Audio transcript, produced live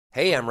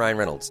Hey, I'm Ryan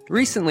Reynolds.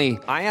 Recently,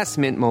 I asked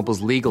Mint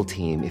Mobile's legal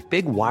team if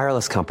big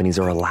wireless companies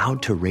are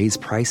allowed to raise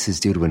prices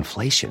due to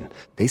inflation.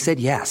 They said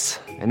yes.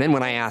 And then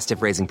when I asked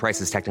if raising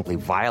prices technically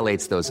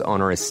violates those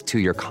onerous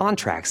two-year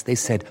contracts, they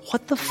said,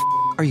 "What the f***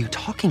 are you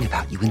talking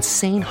about, you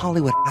insane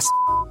Hollywood ass?"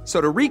 So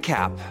to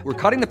recap, we're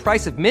cutting the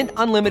price of Mint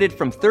Unlimited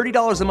from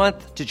 $30 a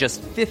month to just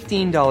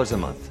 $15 a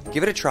month.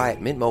 Give it a try at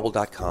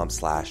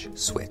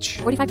mintmobile.com/switch.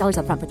 $45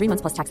 up front for 3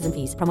 months plus taxes and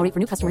fees. Promo rate for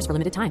new customers for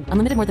limited time.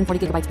 Unlimited more than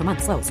 40 gigabytes per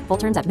month. Slows full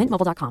terms at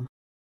mintmobile.com.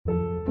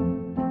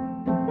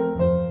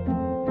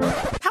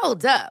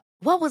 Hold up.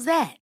 What was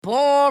that?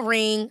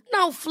 Boring.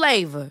 No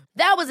flavor.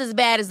 That was as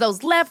bad as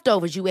those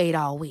leftovers you ate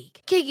all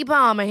week. Keke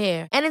Palmer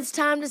here, and it's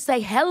time to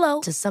say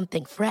hello to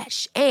something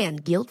fresh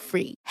and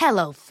guilt-free.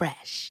 Hello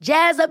Fresh.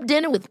 Jazz up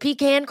dinner with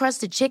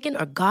pecan-crusted chicken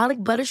or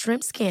garlic butter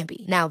shrimp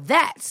scampi. Now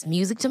that's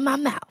music to my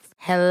mouth.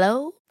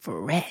 Hello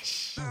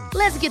Fresh.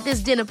 Let's get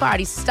this dinner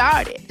party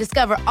started.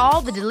 Discover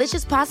all the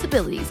delicious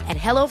possibilities at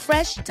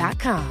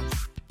hellofresh.com.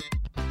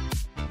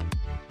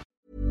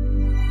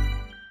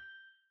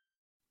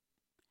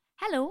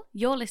 Hello,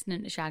 you're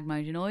listening to Shag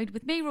Married Annoyed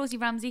with me, Rosie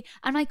Ramsey,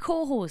 and my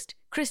co-host,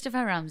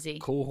 Christopher Ramsey.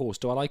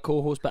 Co-host. Do I like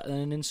co-host better than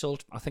an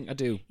insult? I think I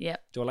do.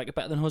 Yep. Do I like it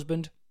better than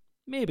husband?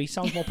 Maybe.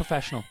 Sounds more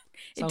professional.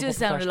 It does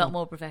sound a lot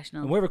more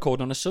professional. And we're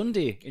recording on a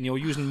Sunday, and you're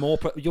using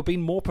you're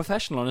being more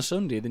professional on a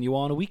Sunday than you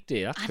are on a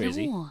weekday. That's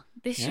crazy. I know.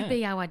 This should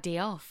be our day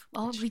off.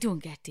 Oh, we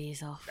don't get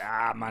days off.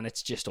 Ah, man,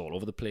 it's just all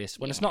over the place.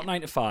 When it's not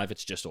 9 to 5,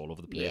 it's just all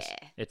over the place.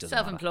 Yeah. It doesn't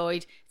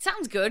Self-employed. It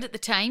sounds good at the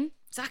time.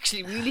 It's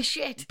actually really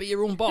shit. Be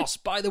your own boss.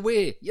 By the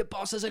way, your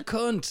boss is a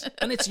cunt,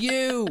 and it's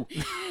you.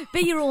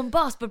 Be your own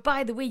boss, but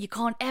by the way, you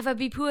can't ever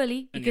be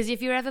poorly, because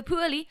if you're ever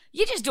poorly,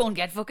 you just don't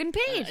get fucking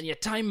paid. And your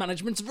time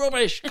management's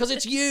rubbish, because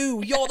it's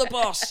you. You're the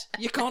boss.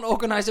 You can't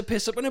organise a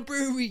piss up in a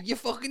brewery. You're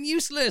fucking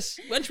useless.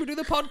 When should we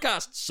do the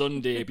podcast?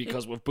 Sunday,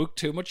 because we've booked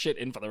too much shit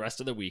in for the rest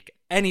of the week.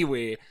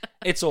 Anyway,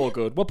 it's all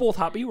good. We're both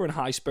happy. We're in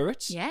high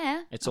spirits.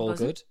 Yeah. It's all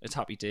good. It's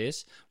happy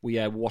days.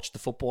 We watched the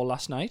football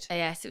last night.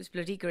 Yes, it was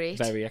bloody great.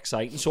 Very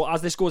exciting. So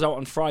as this goes out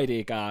on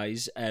Friday,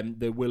 guys,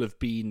 there will have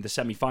been the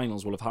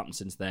semi-finals will have happened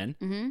since then.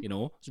 Mm-hmm. You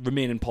know,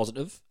 remaining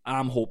positive.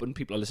 I'm hoping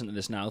people are listening to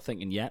this now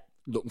thinking, yeah,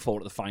 looking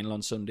forward to the final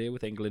on Sunday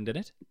with England in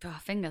it. Oh,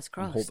 fingers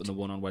crossed. I'm hoping the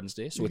one on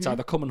Wednesday. So it's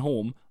either coming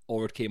home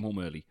or it came home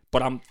early.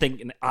 But I'm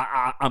thinking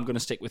I'm going to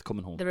stick with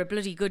coming home. They're a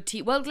bloody good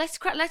team. Well, let's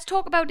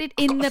talk about it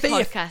in the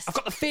podcast. I've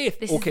got the faith.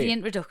 This is the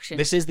introduction.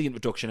 This is the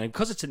introduction. And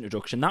because it's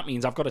introduction, that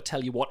means I've got to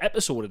tell you what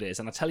episode it is.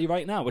 And I tell you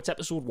right now, it's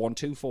episode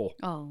 124.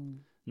 Oh.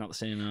 Not the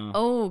same, no.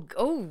 Oh,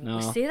 No.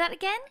 Say that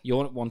again?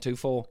 You're at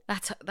 124.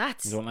 That's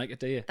You don't like it,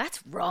 do you?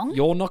 That's wrong.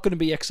 You're not going to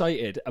be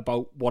excited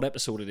about what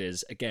episode it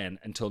is again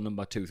until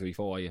number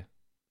 234, are you?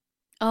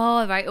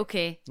 Oh, right,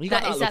 okay. You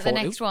got that Is that the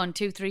next one?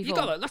 2, 3, 4? You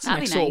got that. That's the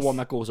That'd next be sort of nice. one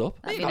that goes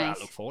up. That'd You be got nice. that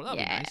to look for. That'd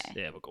be nice.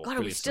 Yeah, we'll go. God,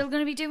 are we still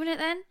going to be doing it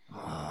then?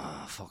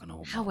 Oh, fucking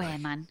hope. How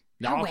man?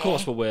 No, of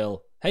course we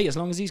will. Hey, as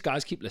long as these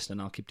guys keep listening,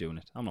 I'll keep doing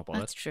it. I'm not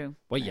bothered. That's true.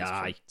 Well, That's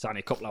yeah, true. it's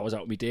only a couple hours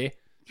out of my day,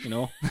 you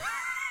know.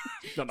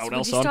 Got no So one would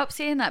else you on. stop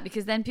saying that?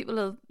 Because then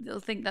people will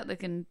think that they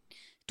can...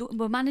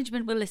 Well,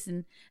 management will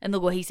listen and they'll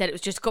go, he said it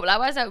was just a couple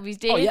hours out of his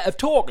day. Oh, yeah, of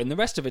talk, and the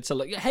rest of it's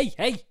like,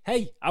 hey,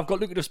 I've got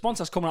lucrative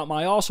sponsors coming out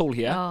my arsehole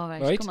here. Oh,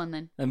 right, come on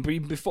then. And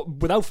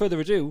without further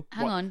ado...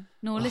 Hang on.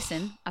 No,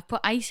 listen. I've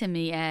put ice in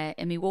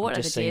me water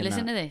just today. saying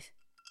Listen that. to this.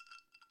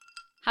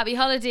 Happy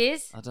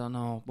holidays. I don't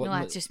know. No,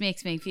 it just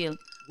makes me feel...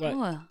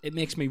 Well, it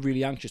makes me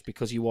really anxious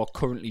because you are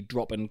currently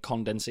dropping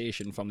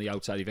condensation from the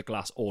outside of your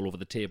glass all over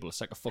the table. It's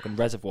like a fucking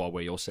reservoir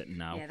where you're sitting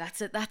now. Yeah,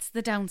 that's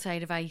the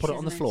downside of ice. Put it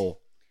on the floor.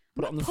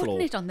 Put it on the floor.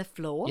 Putting it on the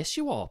floor? Yes,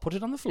 you are. Put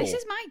it on the floor. This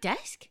is my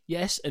desk.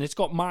 Yes, and it's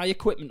got my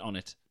equipment on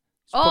it.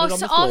 So put it on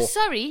the floor.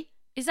 Sorry.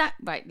 Is that...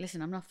 Right,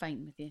 listen, I'm not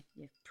fighting with you,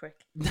 you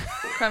prick.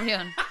 Carry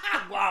on.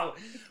 Wow.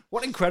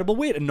 What an incredible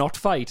way to not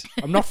fight.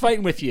 I'm not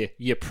fighting with you,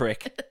 you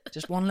prick.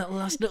 Just one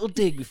last little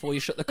dig before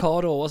you shut the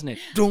car door, wasn't it?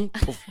 Dunk,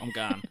 poof, I'm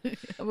gone.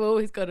 I've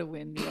always got to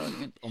win the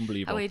argument.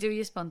 Unbelievable. How do you do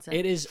your sponsor?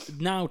 It is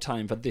now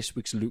time for this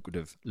week's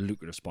lucrative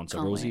sponsor,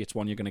 Can't Rosie. wait. It's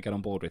one you're going to get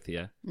on board with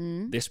here.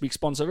 This week's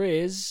sponsor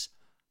is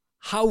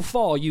how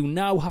far you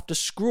now have to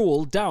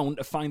scroll down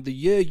to find the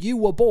year you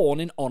were born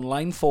in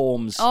online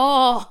forms.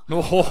 Oh!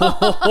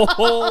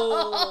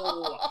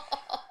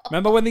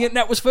 Remember when the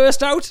internet was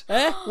first out?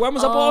 When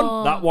was I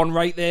born? That one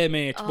right there,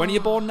 mate. When are you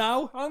born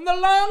now? On the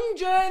long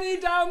journey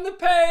down the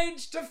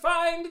page to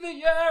find the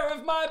year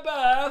of my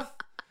birth.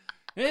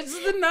 It's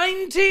the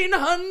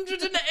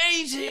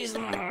 1980s.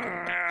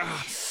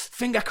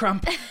 Finger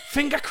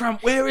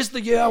cramp. Where is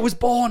the year I was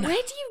born? Where do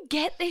you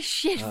get this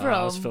shit from?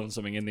 I was filming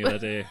something in the other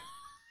day.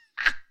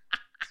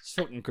 It's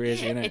fucking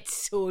crazy, isn't it?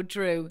 It's so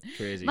true.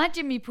 Crazy.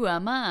 Imagine me poor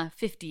ma,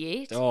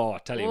 58. Oh, I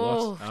tell you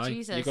Oh, what. Aye.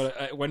 Jesus. You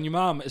got when your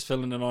mum is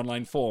filling an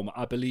online form,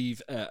 I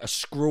believe a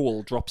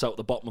scroll drops out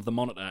the bottom of the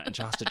monitor, and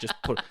she has to just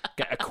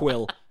get a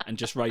quill and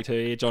just write her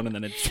age on, and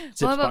then it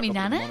zips What about back me up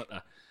on nana? the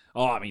monitor.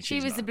 Oh, I mean, She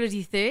she's was the not-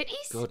 bloody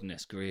 30s?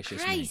 Goodness gracious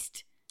me.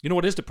 Christ. You know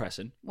what is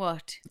depressing?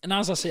 What? And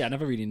as I say, I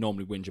never really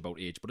normally whinge about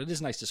age, but it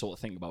is nice to sort of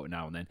think about it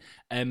now and then.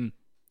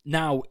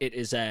 Now it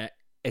is,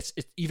 it's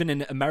even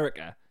in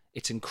America,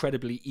 it's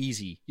incredibly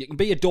easy. You can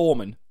be a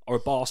doorman or a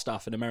bar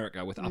staff in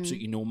America with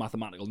absolutely no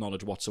mathematical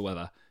knowledge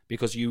whatsoever,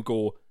 because you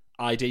go,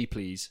 ID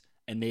please,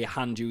 and they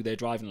hand you their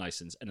driving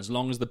license, and as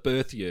long as the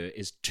birth year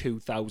is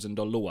 2000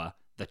 or lower,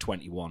 they're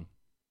 21.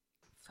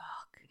 Fuck.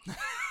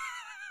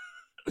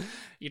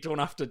 You don't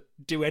have to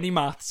do any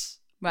maths.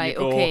 Right, You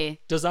go,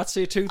 okay. Does that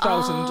say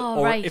 2000? Oh,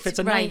 or right, if it's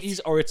a right. 90s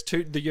or it's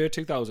the year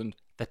 2000,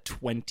 they're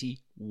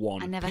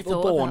 21. I never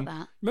People thought born, about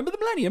that. Remember the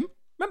Millennium?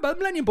 Remember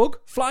Millennium Bug?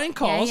 Flying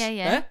cars?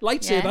 Yeah.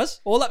 Lightsabers?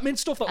 All that mint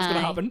stuff that was going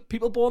to Aye. happen.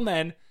 People born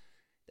then,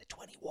 they're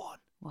 21.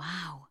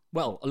 Wow.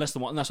 Well, unless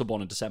they're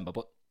born in December,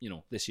 but, you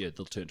know, this year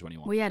they'll turn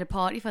 21. We had a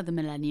party for the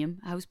Millennium,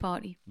 a house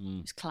party. Mm.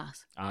 It was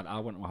class. I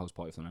went to a house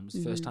party for them. It was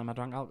the first time I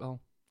drank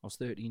alcohol. I was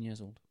 13 years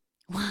old.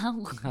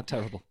 Wow. How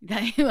terrible.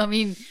 I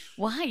mean,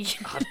 why?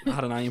 I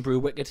had an Iron Brew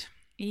Wicked.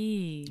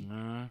 Eee.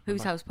 Whose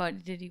my- house party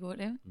did you go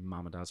to?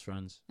 Mum and Dad's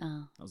friends.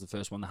 Oh. That was the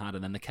first one they had,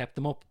 and then they kept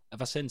them up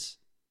ever since.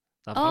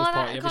 They have Oh, a house that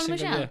party every Colin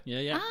single Michelle? year.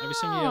 Yeah. Every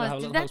single year they have a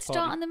Did little that house start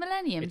party. on the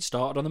Millennium? It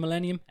started on the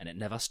Millennium, and it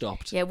never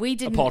stopped. Yeah, we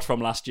didn't. Apart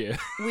from last year.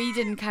 We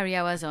didn't carry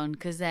ours on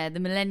because the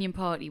Millennium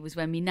Party was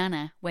when me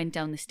nana went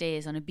down the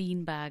stairs on a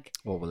beanbag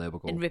Oh, well, there we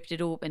go. and ripped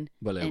it open.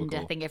 Well, there we and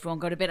I go. think everyone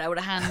got a bit out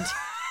of hand.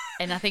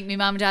 And I think my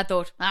mum and dad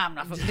thought, I'm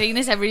not fucking doing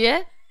this every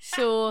year.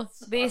 So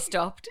they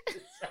stopped.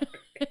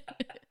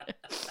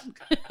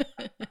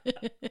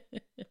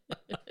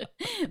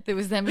 There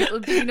was them little,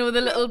 the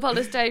little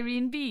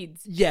polystyrene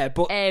beads Yeah,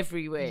 but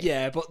everywhere.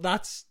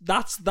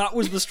 that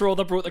was the straw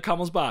that broke the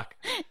camel's back.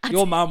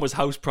 Your mum was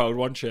house proud,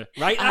 wasn't she?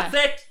 Right,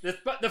 that's it.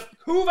 The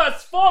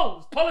Hoover's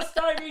full.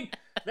 Polystyrene.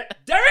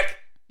 Derek,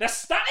 they're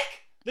static.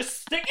 They're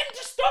sticking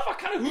to stuff. I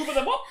can't hoover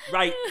them up.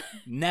 Right,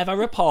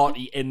 never a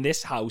party in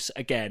this house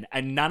again.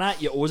 And Nana,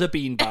 you owe us a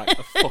beanbag.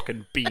 A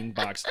fucking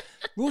beanbags.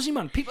 Rosie,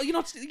 man, people,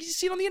 you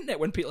see it on the internet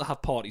when people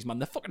have parties, man,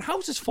 their fucking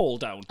houses fall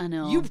down. I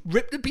know. You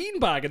ripped a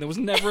beanbag and there was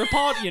never a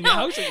party in your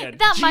house again.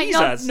 That Jesus. might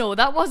not. No,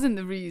 that wasn't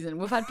the reason.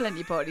 We've had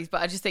plenty of parties,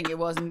 but I just think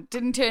it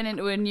didn't turn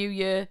into a New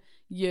Year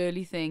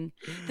yearly thing.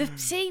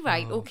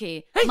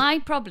 Okay. Hey. My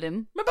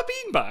problem. Remember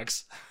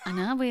beanbags? I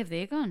know, where have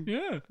they gone?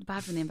 Yeah.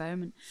 Bad for the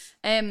environment.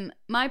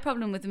 My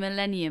problem with the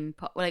Millennium,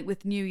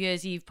 with New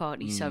Year's Eve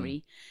party,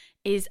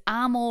 is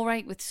I'm all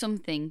right with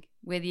something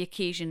where the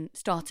occasion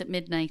starts at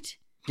midnight.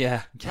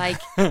 Yeah. Like,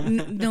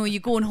 no,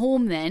 you're going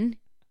home then.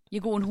 I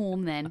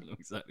know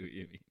exactly what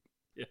you mean.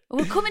 Yeah.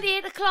 We're coming at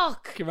 8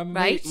 o'clock. You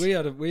remember right? we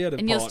had a and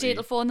party. you'll stay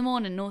till 4 in the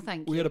morning. No,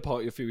 thank you. We had a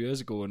party a few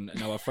years ago, and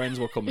our friends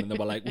were coming, and they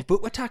were like, "We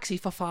booked a taxi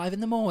for 5 in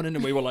the morning,"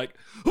 and we were like,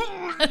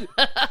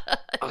 I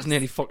was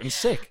nearly fucking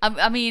sick.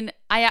 I mean,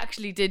 I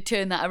actually did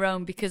turn that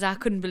around because I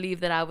couldn't believe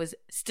that I was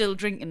still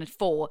drinking at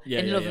 4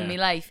 and loving my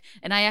life.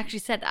 And I actually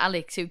said to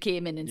Alex, who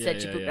came in and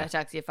said she booked that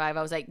taxi at 5,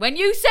 I was like, when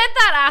you said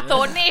that, I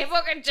thought, nay,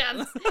 fucking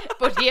chance.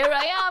 But here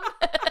I am.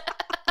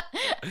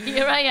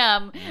 Here I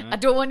am. Yeah. I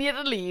don't want you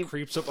to leave.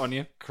 Creeps up on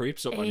you.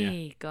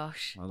 Hey,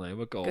 gosh. Well, there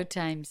we go. Good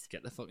times.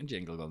 Get the fucking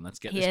jingle going. Let's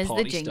get Here's this the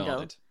party jingle.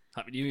 started.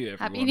 Happy New Year,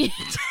 Happy everyone.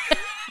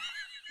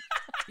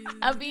 New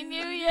Happy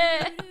New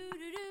Year.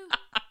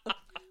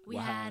 We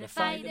had a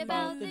fight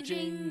about the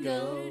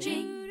jingle,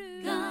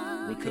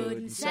 jingle. We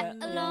couldn't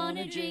settle on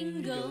a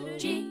jingle,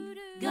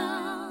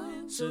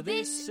 jingle. So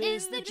this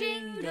is the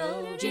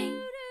jingle,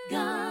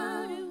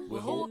 jingle. We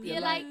hope you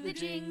like the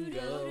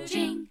jingle,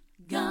 jingle.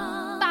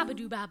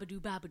 Babadoo, babadoo,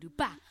 babadoo,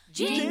 ba.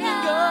 Jingle.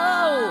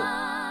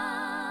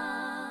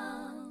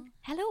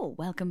 Hello,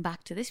 welcome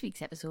back to this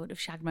week's episode of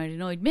Shagged, Married,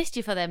 Annoyed. Missed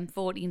you for them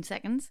 14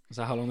 seconds. Is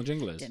that how long the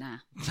jingle is?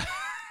 Dinner.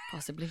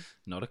 Possibly.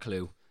 Not a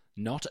clue.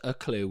 Not a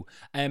clue.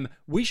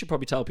 We should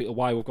probably tell people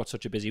why we've got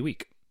such a busy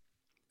week.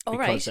 All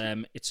because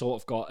right. it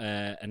sort of got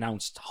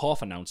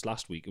half announced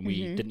last week, and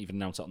we didn't even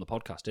announce it on the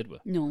podcast, did we?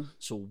 No.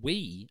 So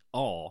we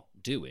are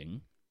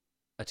doing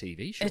a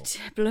TV show. It's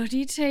a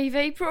bloody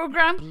TV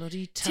programme.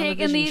 Bloody Taking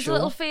television these show.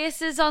 little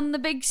faces on the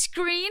big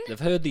screen. They've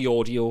heard the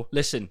audio.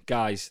 Listen,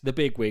 guys, the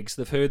big wigs,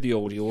 they've heard the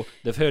audio.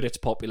 They've heard it's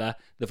popular.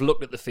 They've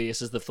looked at the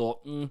faces. They've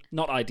thought,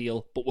 not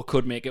ideal, but we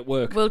could make it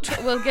work. We'll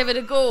give it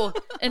a go.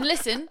 And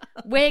listen,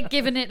 we're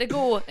giving it a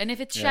go. And if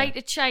it's shite,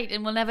 it's shite,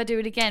 and we'll never do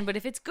it again. But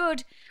if it's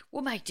good,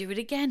 we might do it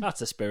again. That's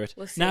the spirit.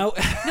 We'll see. Now,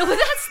 No,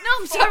 that's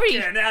not. I'm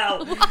sorry. Fucking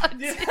hell. What?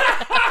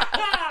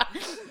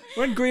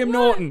 When Graham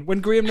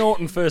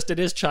Norton first did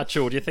his chat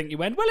show, do you think he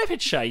went, well, if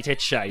it's shite,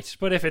 it's shite.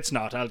 But if it's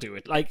not, I'll do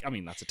it. Like, I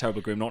mean, that's a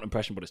terrible Graham Norton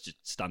impression, but it's just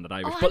standard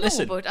Irish. Oh, but I know,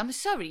 listen. but I'm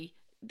sorry.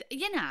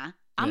 You know,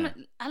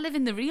 I live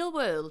in the real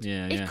world.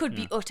 Yeah, it yeah, could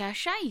be yeah. utter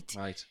shite.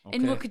 Right,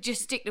 And we okay. could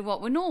just stick to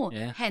what we know.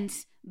 Yeah.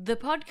 Hence the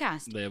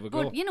podcast. There we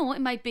But, go. you know,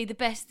 it might be the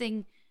best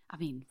thing. I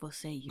mean, we'll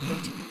see.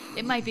 But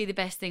it might be the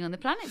best thing on the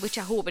planet, which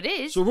I hope it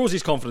is. So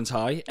Rosie's confidence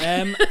high.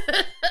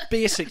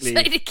 Basically,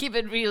 Try to keep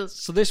it real.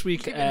 so this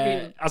week, Keep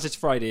it real. as it's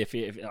Friday,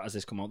 as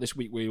this come out, this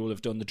week we will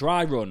have done the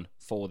dry run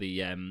for the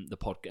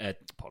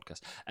podcast,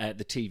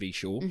 the TV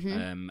show,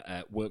 Mm-hmm.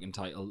 work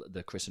entitled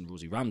The Chris and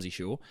Rosie Ramsey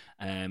Show,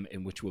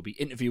 in which we'll be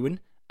interviewing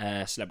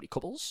celebrity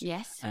couples.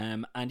 Yes.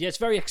 And yeah, it's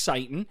very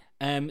exciting.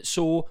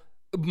 So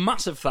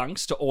massive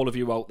thanks to all of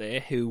you out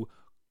there who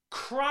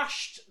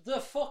crashed the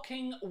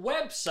fucking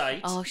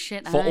website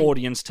for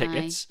audience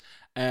tickets.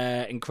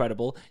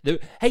 Incredible.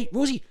 Hey,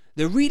 Rosie,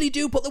 they really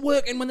do put the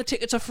work in when the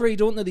tickets are free,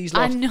 don't they? These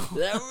lots. I know.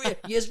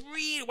 Yes,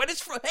 read when it's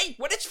free. Hey,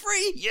 when it's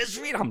free, yes,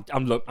 read.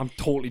 I'm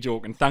totally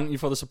joking. Thank you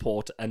for the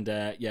support, and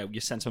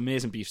you sent some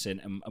amazing beefs in,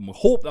 and we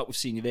hope that we've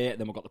seen you there.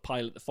 Then we've got the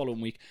pilot the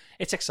following week.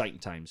 It's exciting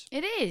times.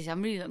 It is.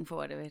 I'm really looking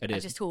forward to it. It is. I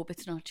just hope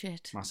it's not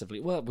shit. Massively.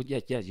 Well, yeah.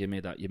 You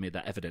made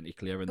that evidently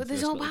clear. But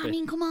there's no. I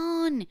mean, come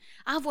on.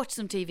 I've watched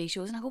some TV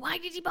shows, and I go, why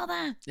did he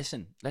bother?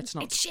 Listen, let's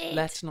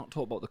not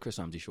talk about the Chris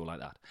Ramsey show like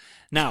that.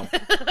 Now.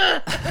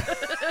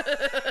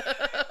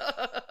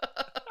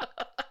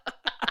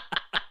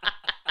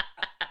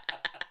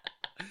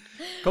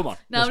 Come on.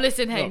 Now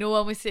listen, hey, no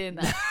one was saying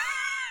that.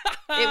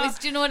 It was,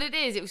 do you know what it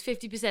is? It was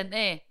 50%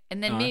 there.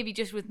 And then maybe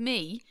just with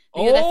me,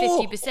 the other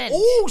 50%.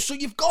 Oh, so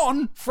you've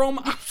gone from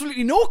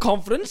absolutely no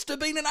confidence to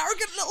being an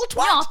arrogant little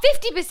twat. No,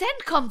 50%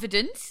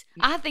 confidence.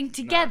 I think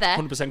together.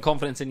 100%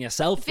 confidence in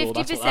yourself, though. 50%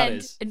 That's what that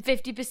is. and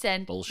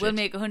 50% Bullshit. will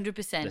make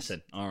 100%.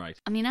 Listen, all right.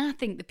 I mean, I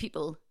think the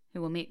people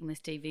who are making this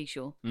TV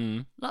show,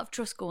 a lot of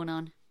trust going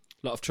on.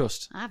 A lot of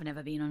trust. I've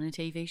never been on a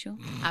TV show.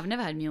 I've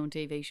never had my own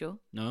TV show.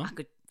 No? I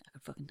could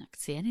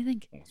say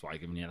anything. That's why they're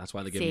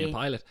giving you a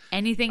pilot.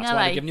 Anything that's I why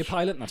like. they're giving you a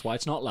pilot, and that's why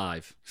it's not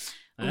live.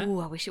 Oh,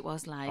 I wish it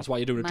was live. That's why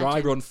you're doing a dry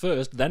run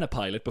first, then a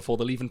pilot before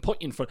they'll even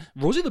put you in front.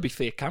 Rosie, there'll be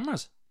fake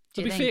cameras.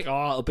 It'll be fake.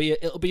 Oh,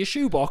 it'll be a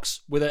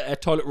shoebox with a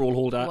toilet roll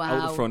holder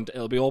out the front.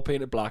 It'll be all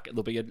painted black.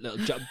 There'll be a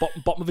little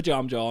bottom of a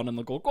jam jar, and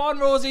they'll go on,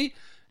 Rosie.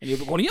 And you'll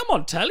be going, I'm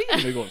on telly.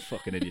 And you're going,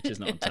 fucking idiot, she's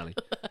not on telly.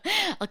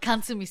 I'll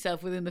cancel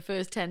myself within the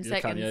first 10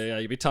 seconds. Yeah.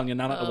 You'll be telling your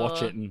nana to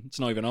watch it, and it's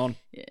not even on.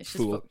 Yeah,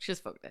 she's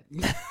fucked it.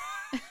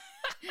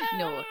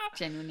 No,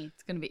 genuinely,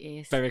 it's going to be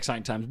ace. Very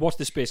exciting times. Watch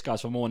this space,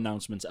 guys, for more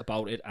announcements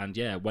about it. And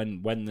yeah,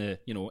 when the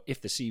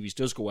if the series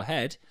does go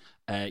ahead,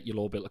 you'll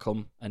all be able to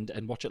come and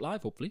watch it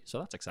live, hopefully. So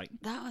that's exciting.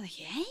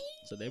 Yay!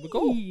 So there we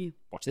go.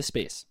 Watch this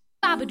space.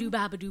 Babadoo,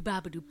 babadoo,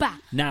 babadoo, ba.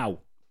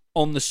 Now,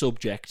 on the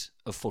subject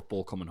of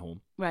football coming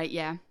home. Right,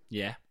 yeah.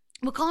 Yeah.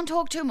 We can't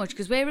talk too much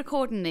because we're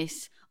recording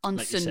this on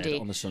like Sunday. You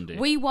said, on the Sunday.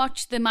 We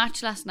watched the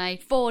match last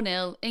night,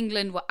 4-0.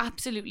 England were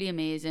absolutely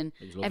amazing.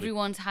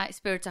 Everyone's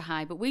spirits are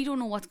high, but we don't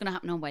know what's going to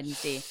happen on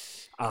Wednesday.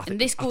 And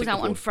this goes out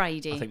on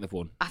Friday. I think they've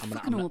won. I'm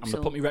going to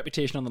put my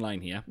reputation on the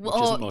line here.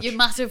 Oh, your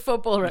massive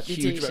football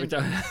reputation.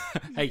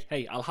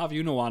 Hey, I'll have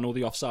you know I know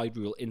the offside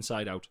rule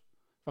inside out.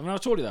 I've never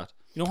told you that.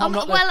 You know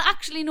how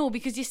actually no,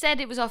 because you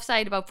said it was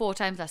offside about 4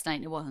 times last night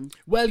and it wasn't.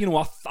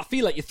 Well, I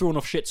feel like you're throwing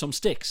off shit some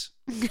sticks.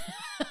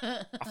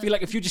 I feel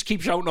like if you just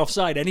keep shouting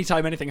offside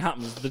anytime anything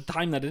happens, the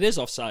time that it is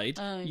offside,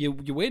 you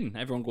win.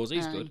 Everyone goes,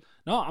 he's good.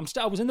 No,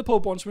 I was in the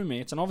pub once with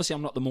mates, and obviously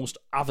I'm not the most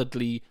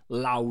avidly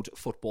loud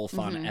football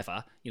fan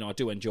ever. I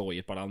do enjoy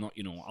it, but I'll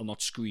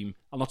not scream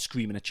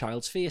in a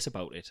child's face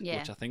about it,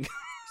 which I think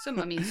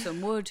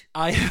some would.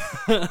 Fuck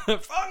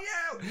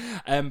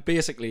you.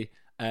 Basically,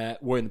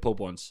 we're in the pub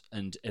once,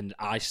 and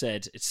I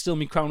said, it's still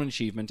me crowning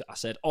achievement. I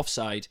said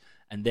offside,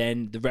 and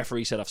then the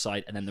referee said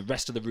offside, and then the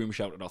rest of the room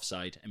shouted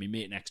offside, and my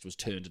mate next was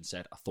turned and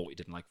said, I thought he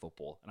didn't like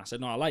football. And I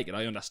said, no, I like it.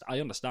 I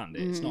understand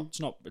it.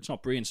 It's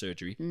not brain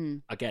surgery.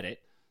 I get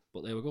it.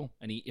 But there we go.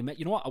 And he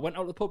you know what? I went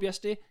out to the pub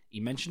yesterday. He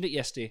mentioned it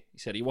yesterday. He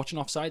said, are you watching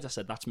offsides? I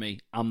said, that's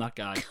me. I'm that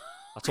guy.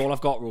 That's all I've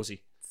got,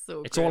 Rosie.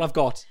 It's all I've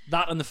got.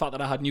 That and the fact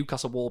that I had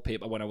Newcastle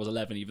wallpaper when I was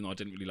 11, even though I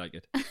didn't really like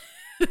it.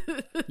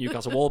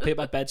 Newcastle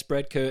wallpaper,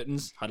 bedspread,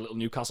 curtains, had a little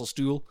Newcastle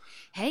stool.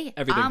 Hey,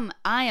 everything.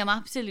 I am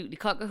absolutely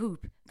cock a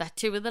hoop that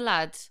 2 of the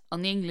lads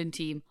on the England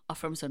team are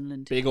from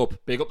Sunderland. Big up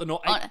the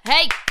north.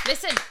 Hey,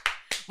 listen,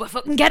 we're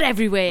fucking get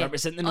everywhere.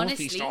 Representing the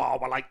northeast. Oh,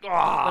 we're like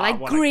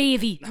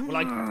gravy. We're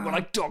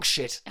like dog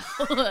shit.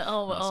 That's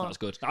not as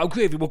good. Oh,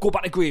 gravy. We'll go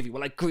back to gravy.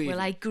 We're like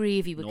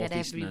gravy. We'll get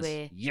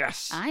everywhere.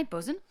 Yes. Aye,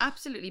 buzzing.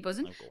 Absolutely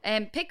buzzing.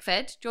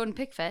 Jordan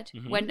Pickford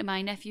went to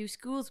my nephew's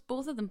schools,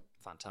 both of them.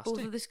 Fantastic.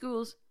 Both of the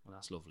schools. Well,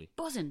 that's lovely.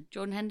 Buzzing.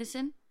 Jordan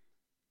Henderson.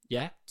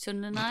 Yeah.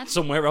 Sunderland lad.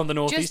 Somewhere around the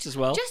northeast as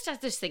well. I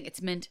just think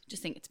it's mint.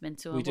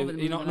 So we do.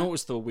 You not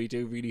notice though? We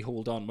do really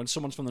hold on when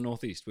someone's from the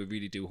northeast. We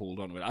really do hold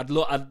on with it.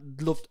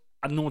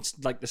 I know it's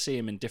like the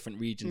same in different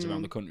regions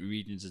around the country.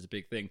 Regions is a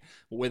big thing,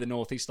 but we're the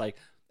northeast. Like,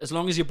 as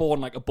long as you're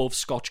born like above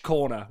Scotch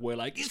Corner, we're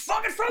like, he's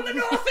fucking from the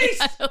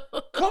northeast.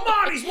 Come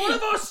on, he's one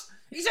of us.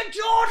 He's a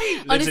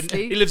Geordie.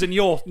 Honestly, he lives in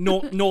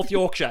North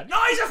Yorkshire. No,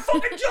 he's a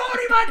fucking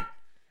Geordie, man.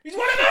 He's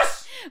one of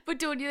us. But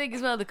don't you think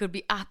as well there could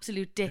be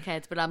absolute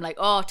dickheads? But I'm like,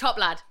 oh, top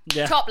lad.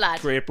 Yeah, top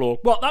lad. Great bloke.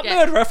 What, that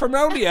murderer from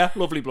round here?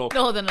 Lovely bloke.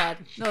 Northern lad.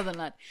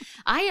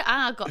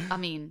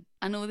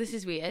 I know this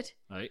is weird.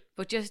 Right.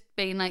 But just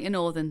being like a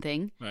northern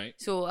thing. Right.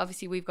 So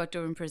obviously we've got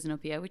Durham Prison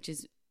up here, which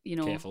is,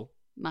 careful.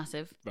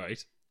 Massive.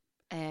 Right.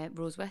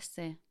 Rose West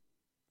there.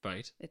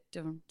 Right. At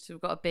Durham. So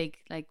we've got a big,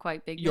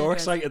 quite big. You're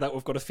excited that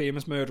we've got a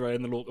famous murderer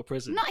in the local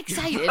prison? Not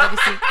excited,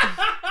 obviously.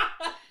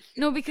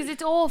 No, because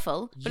it's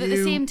awful. But at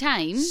the same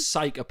time...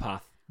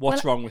 Psychopath.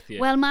 What's wrong with you?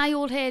 Well, my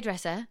old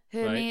hairdresser,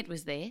 her mate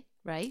was there,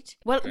 right?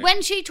 Well,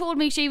 when she told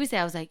me she was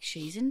there, I was like,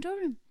 she's in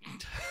Durham.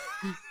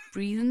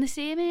 breathing the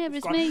same air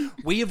as me.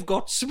 We have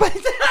got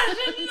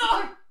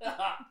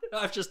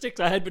I've just sticked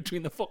our head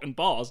between the fucking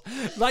bars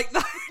like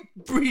that.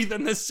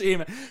 Breathing the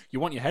same. You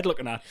want your head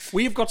looking at?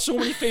 We've got so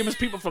many famous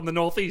people from the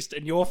northeast,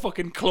 and you're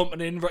fucking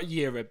clumping in.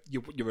 You're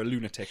a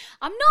lunatic.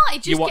 I'm not.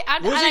 It just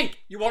Rosie,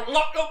 you want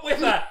locked up with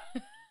her?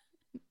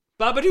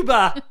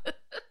 Babadoo-ba.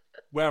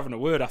 We're having a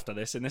word after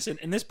this. In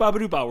this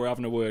Babadoo-ba, we're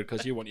having a word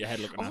because you want your head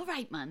looking at. All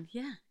right, man.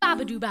 Yeah.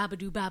 Babadoo,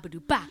 babadoo,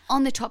 babadoo, ba.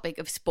 On the topic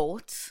of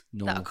sports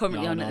that are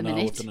currently on at the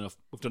minute.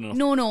 We've done enough.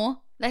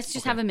 No. Let's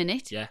just have a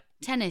minute. Yeah.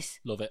 Tennis.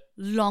 Love it.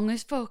 Long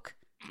as fuck.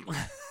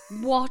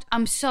 What?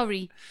 I'm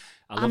sorry.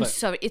 I'm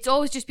sorry. It's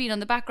always just been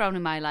on the background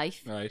in my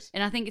life. Right.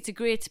 And I think it's a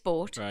great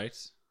sport. Right.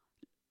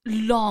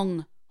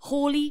 Long.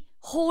 Holy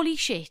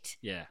shit.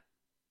 Yeah.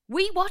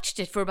 We watched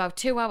it for about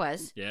 2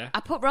 hours. Yeah. I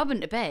put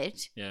Robin to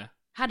bed. Yeah.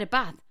 Had a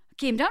bath.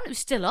 Came down, it was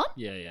still on.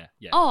 Yeah.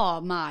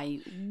 Oh, my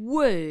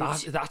word.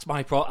 That's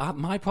my problem.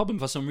 My problem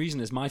for some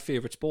reason is my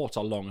favourite sports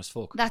are long as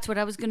fuck. That's what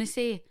I was going to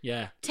say.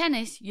 Yeah.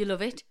 Tennis, you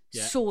love it.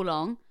 Yeah. So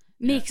long.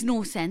 Makes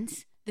no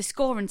sense. The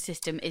scoring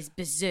system is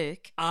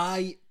berserk.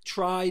 I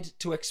tried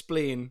to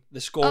explain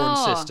the scoring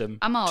system.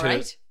 I'm all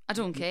right. I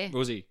don't care.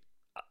 Rosie,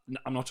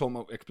 I'm not talking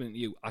about explaining it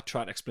to you. I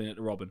tried to explain it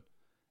to Robin.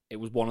 It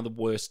was one of the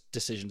worst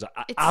decisions.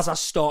 As I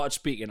started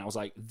speaking, I was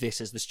like,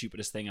 this is the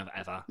stupidest thing I've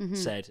ever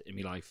said in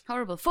my life.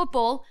 Horrible.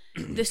 Football,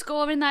 the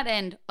score in that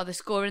end or the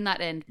score in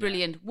that end.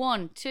 Brilliant. Yeah.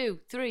 1, 2,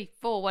 3,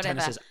 4, whatever.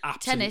 Tennis is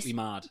absolutely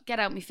mad. Get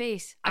out my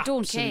face. I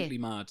don't care. Absolutely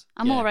mad.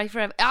 I'm all right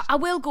forever. I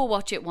will go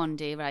watch it one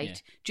day, right?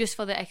 Yeah. Just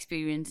for the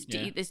experience. To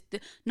eat this.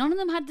 None of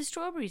them had the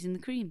strawberries in the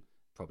cream.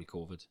 Probably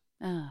COVID.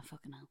 Oh,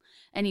 fucking hell.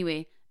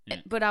 Anyway.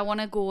 Yeah. But I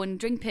want to go and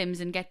drink Pimm's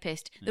and get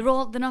pissed. They're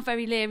not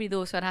very leery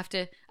though, so I'd have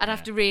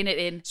to rein it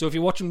in. So if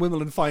you're watching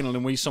Wimbledon final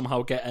and we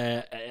somehow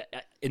get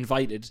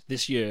invited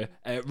this year,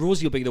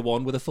 Rosie will be the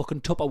one with a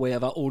fucking Tupperware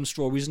of her own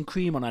strawberries and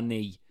cream on her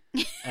knee.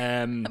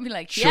 I'd be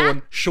like,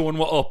 showing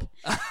what up.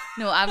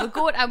 No, I would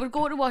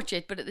go to watch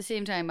it, but at the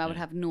same time, I would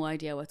have no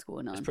idea what's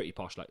going on. It's pretty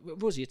posh, like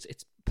Rosie.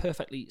 It's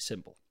perfectly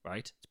simple,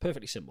 right? It's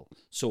perfectly simple.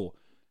 So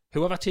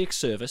whoever takes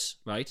service,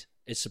 right,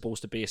 is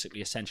supposed to basically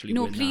essentially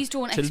win. No, please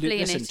don't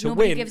explain it. To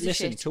Nobody win, gives a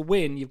shit. To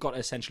win, you've got to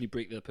essentially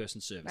break the other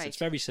person's service. Right. It's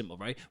very simple,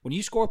 right? When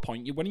you score a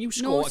point, when you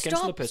score against the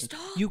other person,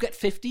 you get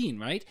 15,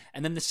 right?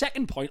 And then the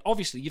second point,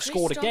 obviously, you've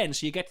scored again,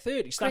 so you get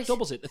 30. So that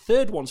doubles it. The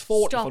third one's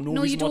 40 for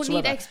no reason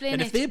whatsoever. Need to explain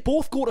and it. if they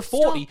both go to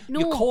 40,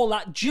 you call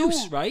that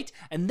juice, right?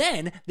 And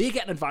then they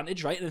get an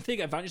advantage, right? And if they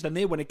get an advantage, then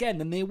they win again,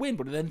 then they win.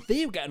 But then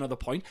they get another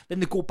point, then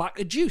they go back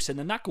to juice, and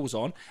then that goes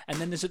on. And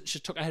then she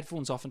took her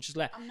headphones off and she's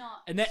left. I'm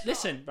not. And then,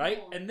 listen, right?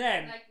 And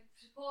then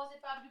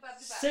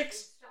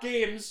 6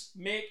 games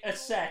make a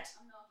set,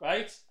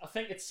 right? I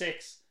think it's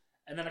 6.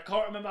 And then I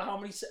can't remember how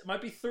many, it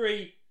might be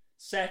 3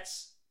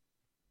 sets.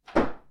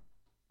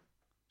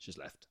 She's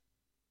left.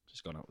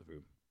 She's gone out of the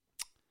room.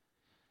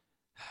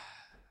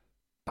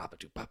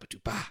 Babadoo,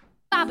 babadoo, ba.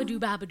 Babadoo,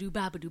 babadoo,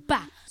 babadoo,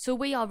 ba. So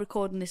we are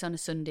recording this on a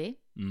Sunday.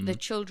 The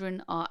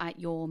children are at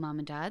your mum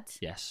and dad's.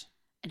 Yes.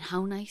 And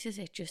how nice is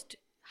it just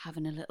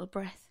having a little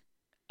breath?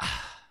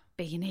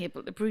 Being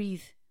able to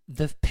breathe.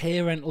 The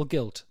parental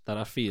guilt that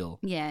I feel.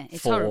 Yeah,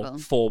 it's horrible.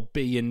 For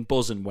being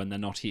buzzing when they're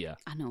not here.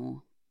 I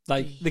know.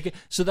 Like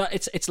so that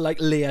it's like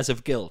layers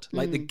of guilt.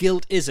 Like the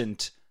guilt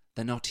isn't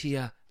they're not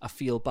here, I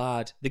feel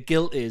bad. The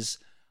guilt is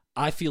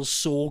I feel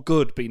so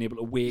good being able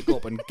to wake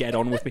up and get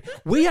on with me.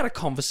 We had a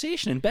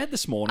conversation in bed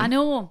this morning. I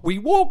know. We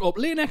woke up,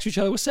 lay next to each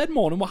other, we said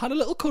morning, we had a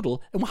little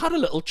cuddle and we had a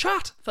little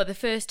chat. For the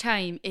first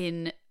time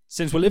in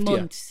since we lived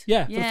months.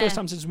 here. Yeah, for the first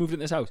time since we moved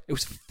into this house. It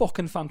was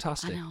fucking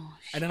fantastic. I know.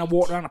 And then I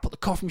walked around, I put the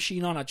coffee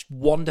machine on, I just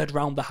wandered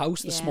around the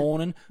house this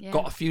morning,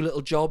 got a few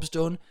little jobs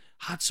done,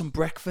 had some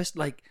breakfast,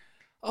 like,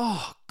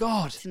 oh,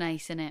 God. It's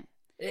nice, isn't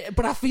it?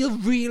 But I feel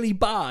really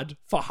bad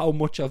for how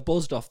much I've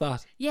buzzed off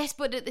that. Yes,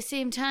 but at the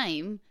same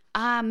time,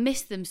 I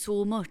miss them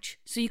so much,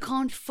 so you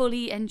can't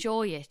fully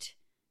enjoy it.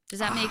 Does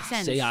that make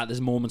sense? So yeah,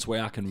 there's moments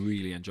where I can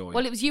really enjoy it.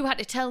 Well, it was you had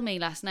to tell me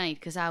last night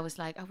because I was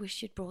like, I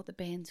wish you'd brought the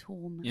Bairns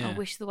home. Yeah. I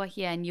wish they were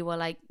here. And you were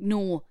like,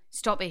 no,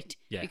 stop it.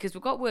 Yeah. Because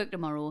we've got work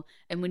tomorrow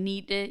and we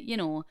need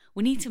to,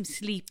 we need some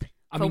sleep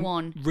for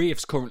one.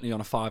 Rafe's currently on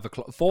a 4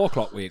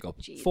 o'clock wake up.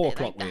 Gee, 4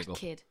 o'clock like wake up.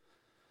 Kid.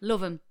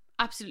 Love him.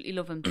 Absolutely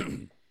love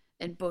him.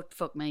 But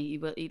fuck me, he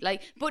will eat.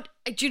 But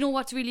do you know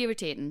what's really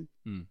irritating?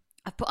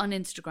 I've put on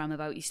Instagram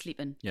about he's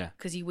sleeping. Yeah.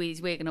 Because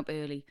he's waking up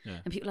early. Yeah.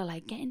 And people are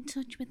like, get in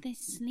touch with this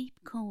sleep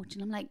coach.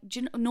 And I'm like, do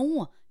you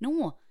know?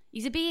 No.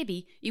 He's a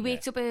baby. He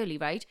wakes up early,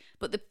 right?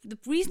 But the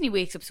reason he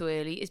wakes up so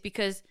early is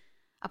because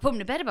I put him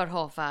to bed about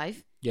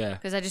 5:30. Yeah.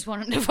 Because I just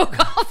want him to fuck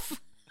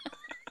off.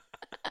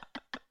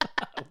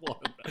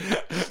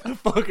 A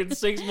fucking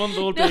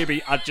 6-month-old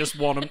baby, I just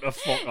want him to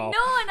fuck off.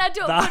 No, and I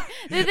don't. But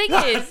the thing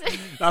is...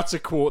 That's a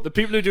quote. The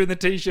people who are doing the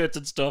t-shirts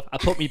and stuff, I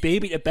put my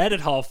baby to bed at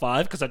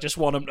 5:30 because I just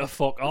want him to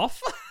fuck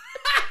off.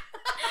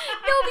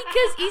 No,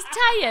 because he's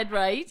tired,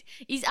 right?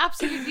 He's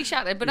absolutely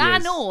shattered. But I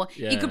know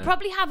he could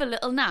probably have a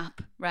little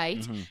nap, right?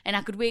 Mm-hmm. And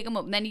I could wake him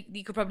up and then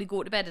he could probably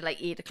go to bed at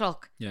like 8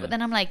 o'clock. Yeah. But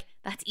then I'm like,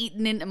 that's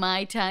eating into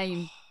my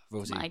time.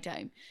 Rosie. My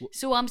time.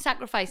 So I'm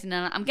sacrificing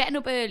and I'm getting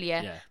up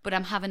earlier, but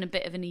I'm having a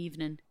bit of an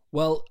evening.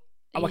 Well,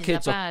 our Is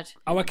kids that are bad?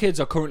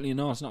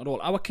 it's not at all.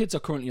 Our kids are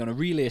currently on a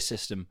relay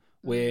system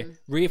where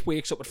Rafe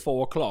wakes up at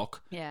 4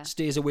 o'clock,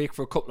 stays awake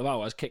for a couple of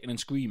hours, kicking and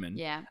screaming.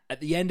 Yeah. At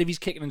the end of his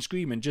kicking and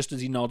screaming, just as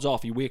he nods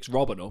off, he wakes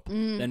Robin up.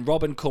 Then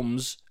Robin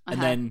comes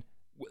and then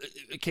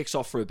kicks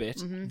off for a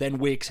bit, then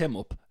wakes him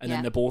up, and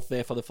then they're both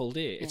there for the full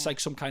day. It's like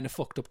some kind of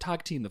fucked up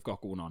tag team they've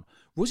got going on.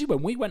 Rosie,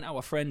 when we went to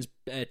our friend's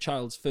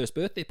child's first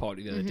birthday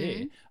party the other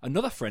day,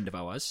 another friend of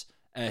ours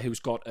who's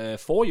got a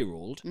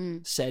 4-year-old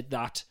said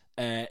that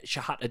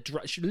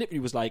she literally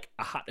was like,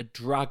 I had to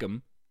drag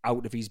him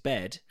out of his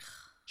bed.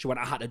 She went,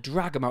 I had to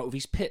drag him out of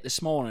his pit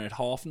this morning at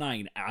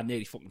 9:30. I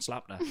nearly fucking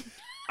slapped her.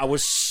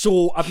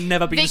 I've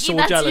never been Vicky, so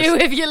that's jealous. you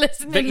if you're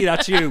listening. Vicky,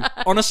 that's you.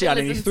 Honestly, I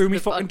nearly Listen threw to me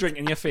the fucking pod. drink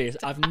in your face.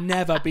 I've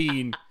never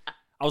been.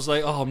 I was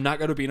like, oh, I'm not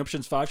going to be in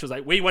options 5. She was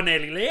like, we were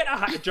nearly late. I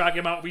had to drag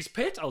him out of his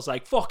pit. I was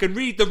like, fucking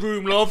read the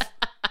room, love.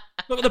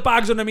 Look at the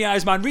bags under my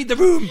eyes, man. Read the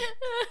room.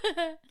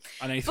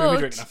 And then he threw me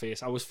drink in her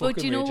face. I was fucking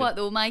But you know raging. what,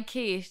 though? My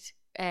Kate,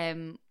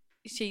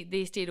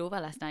 they stayed over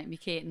last night. My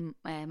Kate and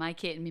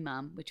my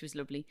mum, which was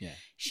lovely. Yeah.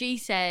 She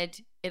said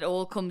it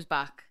all comes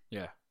back.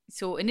 Yeah.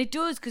 So, and it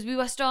does, because we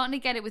were starting to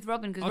get it with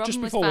Robin, because Robin Just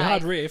was before 5. we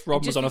had Rafe,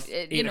 Robin was Just on a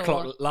bef- 8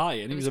 o'clock lie,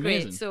 and he was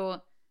great. amazing.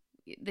 So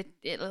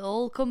it'll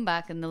all come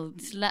back, and they'll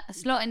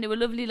slot into a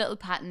lovely little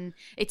pattern.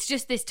 It's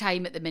just this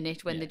time at the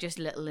minute when they're just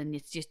little, and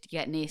it's just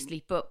getting a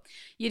sleep. But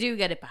you do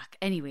get it back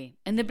anyway.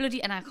 And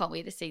and I can't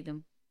wait to see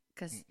them,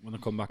 because When they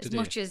come back as today.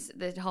 much as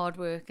the hard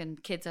work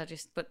and kids are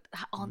just, but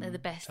aren't they the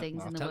best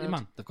things in the Tell world? you,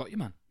 man. They've got you,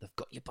 man. They've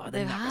got you by the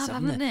They knackers,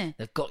 have, haven't they?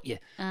 They've got you.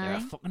 They're a Aye.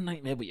 fucking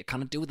nightmare, but you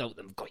can't do without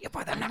them. They've got you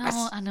by the I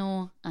knackers.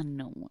 know.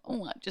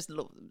 Oh, I just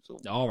love them so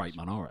much. All right,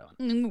 man. All right,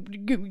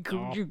 man.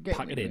 Oh,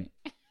 pack it in.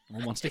 No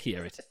one wants to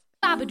hear it.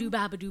 Babadoo,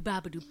 babadoo,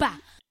 babadoo, ba.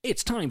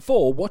 It's time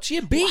for What's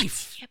Your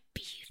Beef?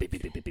 Beef.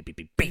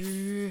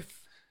 Beef.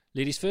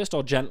 Ladies first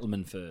or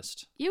gentlemen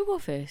first? You go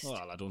first. Well,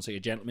 I don't see a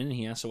gentleman in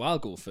here, so I'll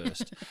go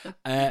first.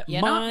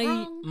 You're not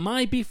wrong.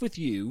 My beef with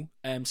you,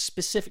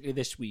 specifically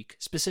this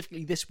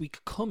week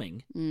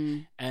coming,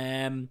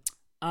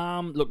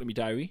 I'm looking at my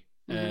diary,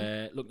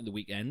 looking at the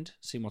weekend,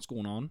 seeing what's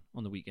going on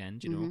the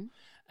weekend, you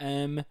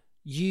know.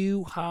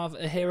 You have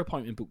a hair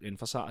appointment booked in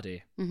for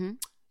Saturday.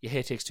 Your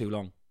hair takes too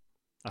long.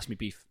 That's my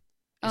beef.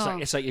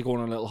 It's like you're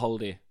going on a little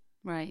holiday.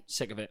 Right.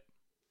 Sick of it.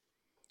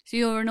 So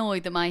you're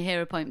annoyed that my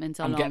hair appointments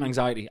are I'm long. getting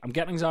anxiety. I'm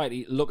getting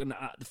anxiety looking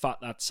at the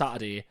fact that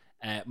Saturday,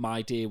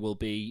 my day will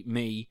be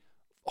me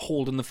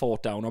holding the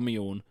fort down on my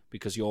own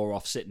because you're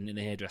off sitting in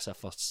the hairdresser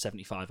for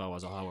 75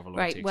 hours or however long it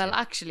Right, takes well, you.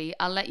 actually,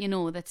 I'll let you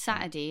know that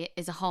Saturday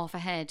is a half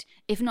ahead.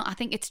 If not, I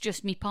think it's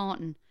just me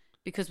parting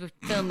because we're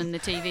filming the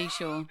TV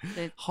show.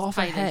 The Half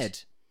a pilot. head.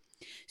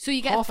 So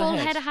you get Half a a full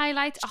head? head of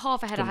highlights, a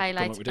half a head of Don't look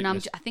highlights, and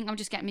ridiculous. I think I'm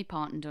just getting me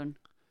parting done.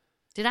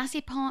 Did I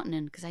say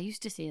parting? Because I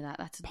used to say that.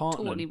 That's a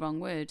Parting. totally wrong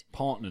word.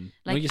 Parting.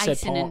 Like No, you said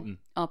icing parting.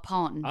 or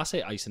parting. I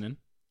say icing.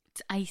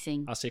 It's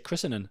icing. I say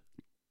christening.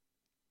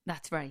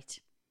 That's right.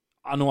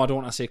 I know I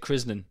don't. I say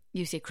christening.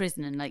 You say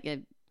christening like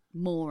a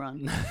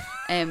moron.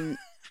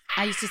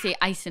 I used to say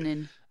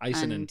icing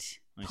Icing. and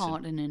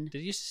parting.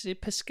 Did you say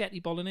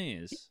pescetti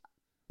bolognese?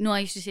 No, I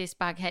used to say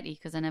spaghetti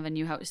because I never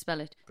knew how to spell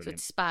it. Brilliant.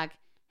 So it's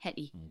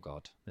spaghetti. Oh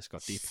God, this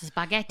got deep.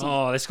 Spaghetti.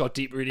 Oh, this got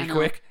deep really I know.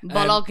 quick.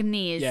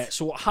 Bolognese. Yeah.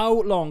 So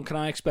how long can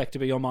I expect to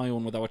be on my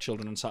own with our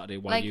children on Saturday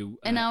while like you?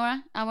 an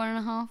hour and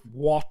a half.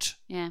 What?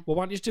 Yeah. Well,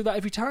 why don't you just do that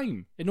every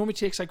time? It normally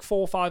takes like 4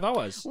 or 5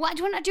 hours. Why do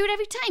you want to do it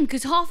every time?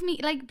 Because half me,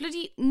 like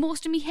bloody,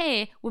 most of me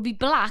hair will be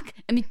black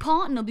and my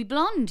partner will be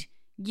blonde.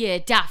 Yeah,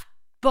 daft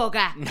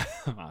bugger.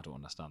 I don't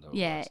understand how it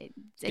Yeah, works. it's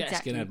Get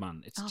exactly. a skinhead,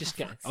 man. It's Oh, just for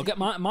get. fuck's I'll get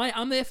my.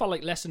 I'm there for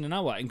like less than an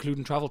hour,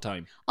 including travel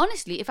time.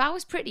 Honestly, if I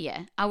was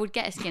prettier, I would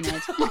get a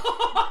skinhead.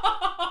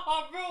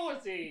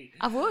 Rosie.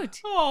 I would.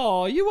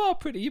 Oh, you are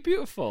pretty. You're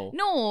beautiful.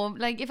 No,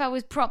 like if I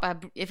was proper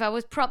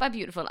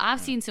beautiful. I've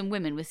seen some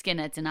women with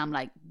skinheads, and I'm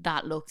like,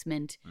 that looks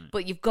mint.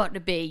 But you've got to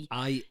be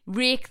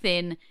rake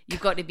thin.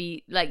 You've got to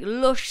be like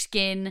lush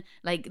skin,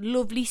 like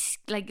lovely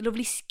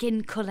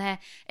skin color,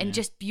 and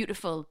just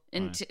beautiful.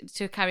 And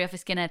to carry off a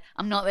skinhead,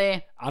 I'm not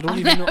there. I don't I'll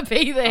even never know.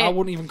 be there. I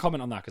wouldn't even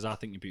comment on that because I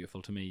think you're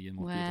beautiful to me. You're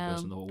the most beautiful Well,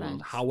 person in the whole world.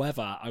 thanks.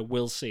 However, I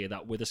will say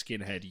that with a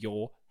skinhead,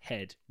 your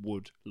head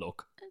would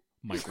look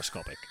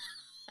microscopic.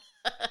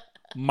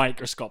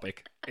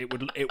 Microscopic. It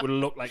would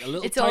look like a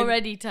little. It's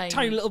already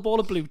tiny. little ball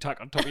of blue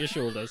tack on top of your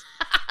shoulders.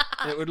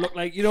 It would look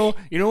like you know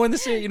when they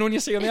say when you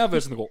see on the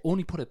adverts and they go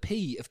only put a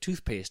pea of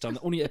toothpaste on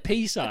only a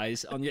pea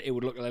size on your. It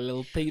would look like a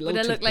little pea. Would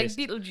I Little look like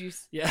toothpaste.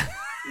 Beetlejuice? Yeah.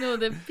 No,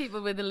 the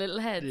people with the little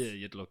heads. Yeah,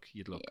 you'd look.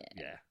 Yeah.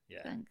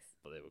 Thanks.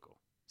 Well, there we go.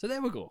 So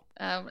there we go.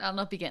 I'll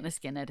not be getting a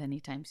skinhead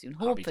anytime soon.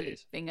 Happy Hopefully,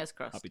 days. fingers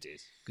crossed. Happy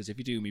days. Because if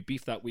you do, me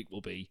beef that week will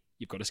be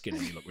you've got a skin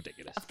and you look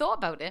ridiculous. I've thought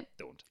about it.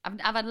 Don't. I've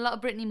had a lot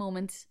of Britney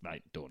moments.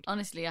 Right, don't.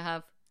 Honestly, I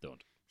have.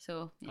 Don't.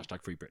 So yeah.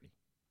 Hashtag free Britney.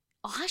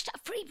 Oh, hashtag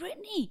free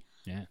Britney.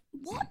 Yeah.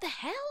 What the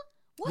hell?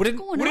 What's We didn't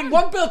going on?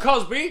 want Bill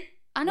Cosby.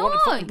 I We know. wanted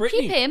fucking Britney.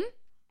 Keep him.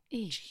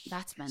 Eesh,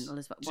 that's mental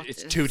as well.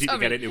 It's too deep to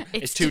get into.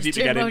 It's too deep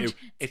to get into.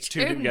 It's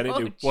too deep to get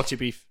into. What's your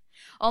beef?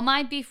 Or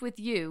my beef with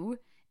you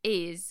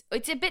is,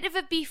 it's a bit of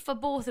a beef for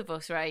both of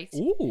us, right?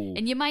 Ooh.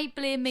 And you might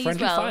blame me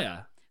Friendly as well.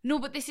 fire. No,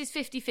 but this is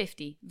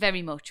 50-50,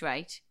 very much,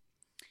 right?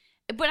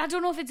 But I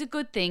don't know if it's a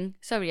good thing.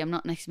 Sorry, I'm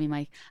not next to me,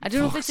 Mike. I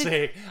don't know if it's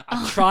Sake.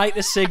 I tried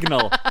to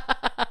signal.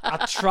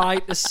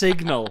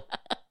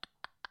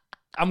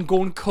 I'm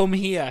going, come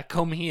here,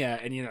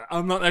 and you know,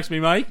 I'm not next to me,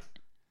 Mike.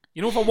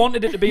 You know, if I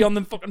wanted it to be on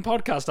the fucking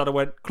podcast, I'd have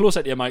went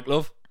closer to you, Mike,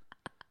 love.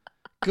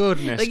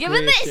 Goodness We're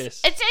giving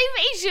gracious. this a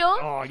TV show.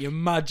 Oh, you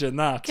imagine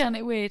that. Can't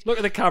it wait? Look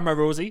at the camera,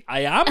 Rosie.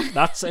 I am.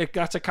 That's a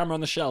camera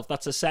on the shelf.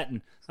 That's a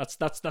setting.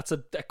 That's a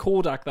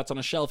Kodak that's on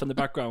a shelf in the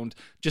background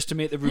just to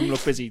make the room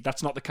look busy.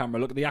 That's not the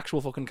camera. Look at the actual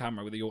fucking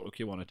camera with the auto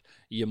cue on it.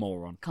 You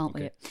moron. Can't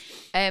wait.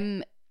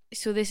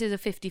 So this is a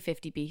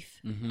 50-50 beef,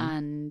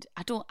 and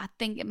I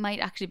think it might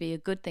actually be a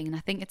good thing, and I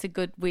think it's a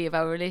good way of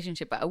our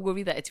relationship, but I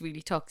worry that it's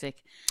really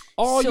toxic.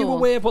 Are you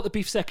aware of what the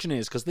beef section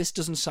is? Because this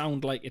doesn't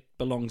sound like it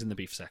belongs in the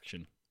beef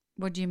section.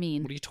 What do you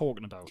mean? What are you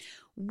talking about?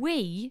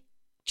 We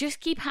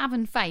just keep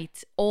having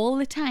fights all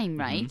the time,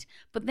 right?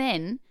 But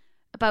then,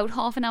 about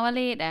half an hour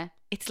later,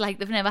 it's like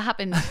they've never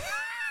happened.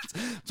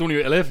 It's the only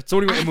way to live. It's the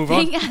only way to move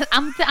on.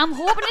 I'm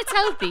hoping it's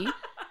healthy,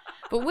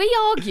 but we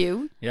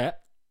argue. Yeah.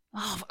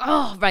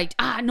 Oh, right.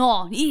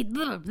 No. Eat,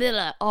 blah, blah,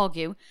 blah,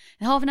 argue.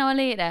 And half an hour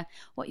later,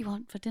 what you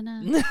want for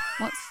dinner?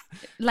 What's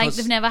like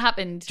they've never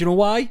happened. Do you know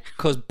why?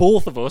 Because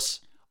both of us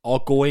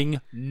are going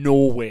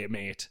nowhere,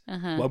 mate.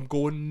 I'm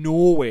going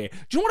nowhere.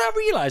 Do you know what I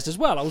realised as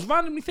well? I was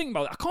randomly thinking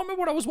about it. I can't remember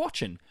what I was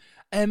watching.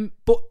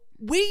 But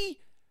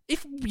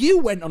if you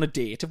went on a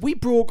date, if we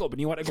broke up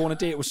and you had to go on a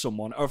date with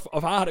someone, or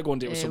if I had to go on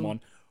a date with someone,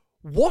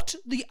 what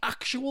the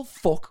actual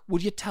fuck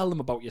would you tell them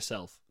about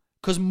yourself?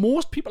 Because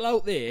most people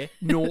out there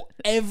know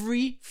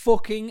every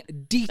fucking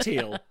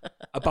detail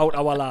about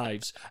our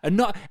lives.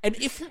 And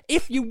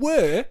if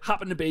you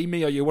happened to be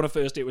me or you on a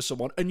first date with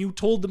someone and you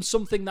told them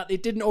something that they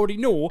didn't already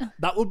know,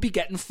 that would be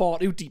getting far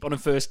too deep on a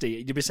first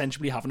date. You'd be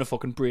essentially having a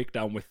fucking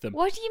breakdown with them.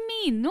 What do you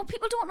mean? No,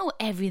 people don't know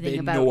everything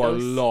about us. They know a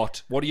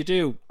lot. What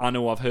do? I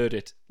know I've heard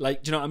it.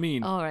 Like, do you know what I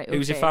mean? All right,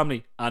 Who's your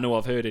family? I know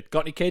I've heard it.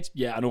 Got any kids?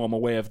 Yeah, I know I'm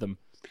aware of them.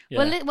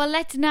 Yeah. Well,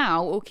 let's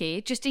now,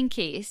 okay, just in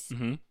case...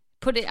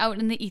 Put it out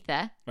in the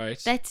ether.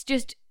 Right. Let's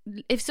just,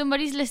 if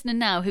somebody's listening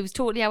now who's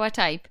totally our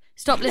type,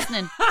 stop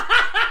listening.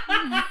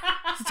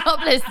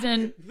 Stop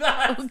listening.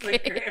 That's the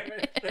greatest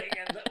thing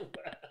in the world.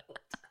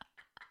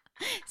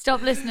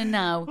 Stop listening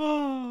now.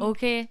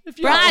 Okay.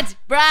 Brad,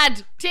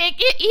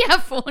 take your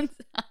earphones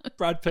out.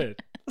 Brad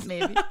Pitt.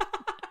 Maybe.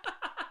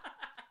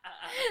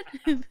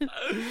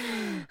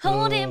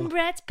 Hold him,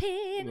 Brad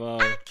Pitt. Wow.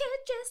 I could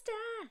just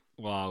die.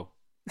 Wow.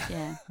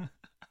 Yeah.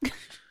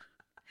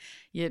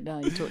 Yeah, no,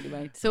 you're totally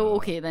right. So,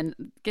 okay, then,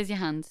 give us your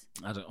hands.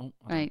 I don't know.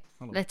 Right,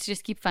 let's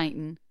just keep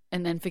fighting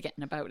and then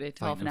forgetting about it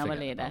half an hour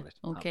later.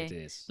 Okay, Happy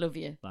days. Love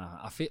you.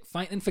 I feel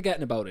fighting and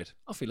forgetting about it.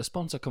 I feel a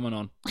sponsor coming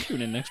on.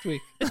 Tune in next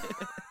week.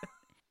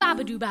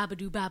 Babadoo,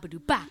 babadoo, babadoo,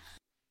 ba.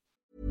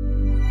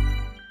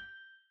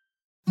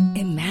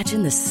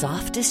 Imagine the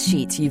softest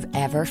sheets you've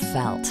ever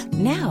felt.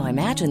 Now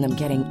imagine them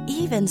getting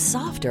even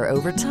softer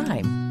over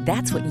time.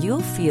 That's what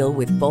you'll feel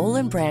with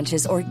Boll &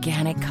 Branch's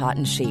organic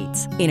cotton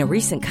sheets. In a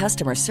recent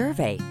customer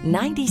survey,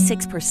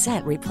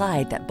 96%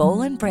 replied that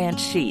Boll & Branch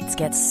sheets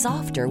get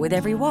softer with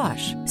every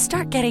wash.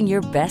 Start getting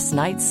your best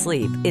night's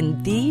sleep in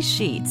these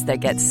sheets that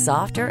get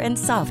softer and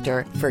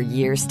softer for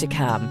years to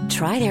come.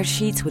 Try their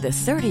sheets with a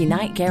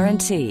 30-night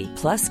guarantee.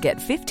 Plus, get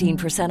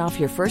 15% off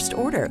your first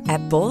order at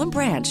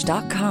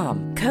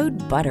bollandbranch.com.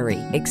 Code BUTTERY.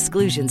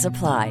 Exclusions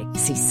apply.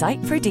 See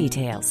site for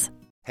details.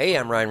 Hey,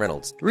 I'm Ryan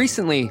Reynolds.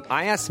 Recently,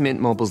 I asked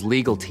Mint Mobile's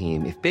legal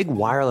team if big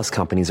wireless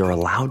companies are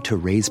allowed to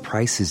raise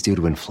prices due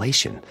to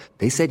inflation.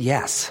 They said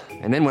yes.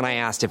 And then when I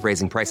asked if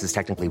raising prices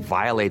technically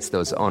violates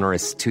those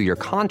onerous 2-year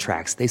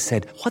contracts, they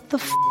said, "What the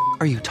f***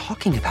 are you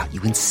talking about,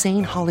 you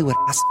insane Hollywood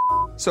ass?"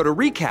 So to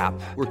recap,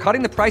 we're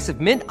cutting the price of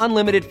Mint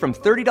Unlimited from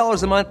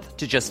 $30 a month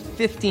to just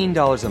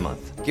 $15 a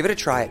month. Give it a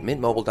try at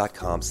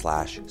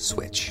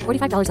mintmobile.com/switch.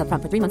 $45 up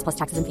front for 3 months plus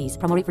taxes and fees.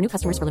 Promo rate for new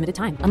customers for limited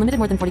time. Unlimited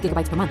more than 40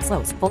 gigabytes per month.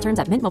 Slows full terms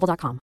at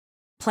mintmobile.com.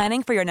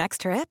 Planning for your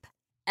next trip?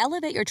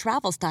 Elevate your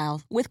travel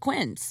style with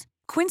Quince.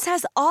 Quince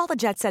has all the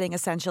jet-setting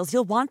essentials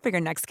you'll want for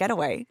your next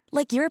getaway,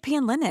 like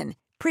European linen,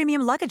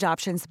 premium luggage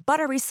options,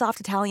 buttery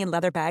soft Italian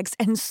leather bags,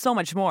 and so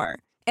much more.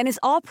 And is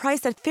all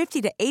priced at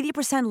 50 to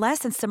 80% less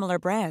than similar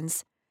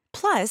brands.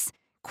 Plus,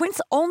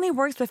 Quince only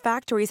works with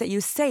factories that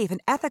use safe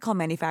and ethical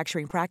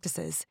manufacturing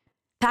practices.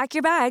 Pack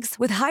your bags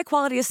with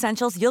high-quality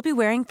essentials you'll be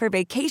wearing for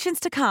vacations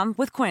to come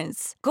with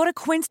Quince. Go to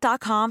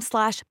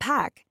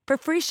quince.com/pack for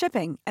free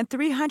shipping and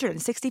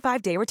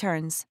 365-day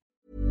returns.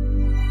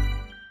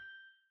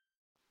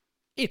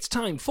 It's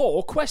time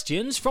for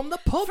questions from the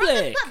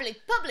public.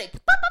 Public.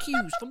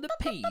 Q's from the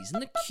P's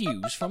and the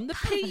Q's from the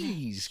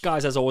P's.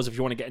 Guys, as always, if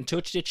you want to get in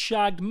touch, it's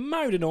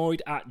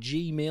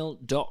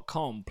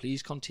shaggedmarriedanoid@gmail.com.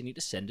 Please continue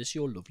to send us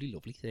your lovely,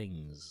 lovely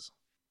things.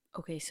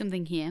 Okay,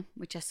 something here,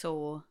 which I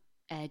saw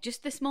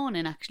just this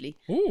morning, actually,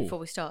 Ooh. before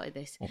we started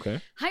this. Okay.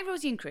 Hi,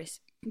 Rosie and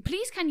Chris.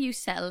 Please can you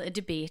settle a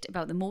debate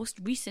about the most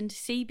recent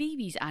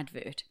CBeebies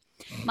advert?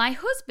 My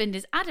husband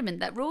is adamant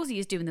that Rosie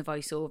is doing the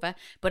voiceover,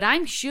 but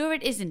I'm sure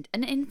it isn't.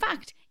 And in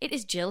fact, it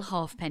is Jill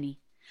Halfpenny.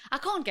 I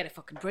can't get a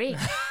fucking break.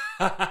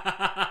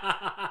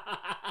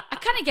 I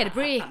can't get a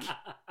break.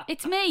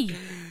 It's me.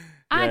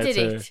 I did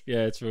it.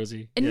 Yeah, it's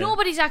Rosie. And yeah.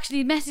 nobody's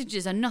actually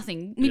messages or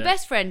nothing. My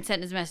best friend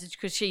sent us a message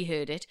because she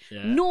heard it.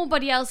 Yeah.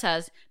 Nobody else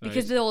has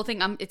because they all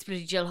think it's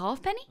bloody Jill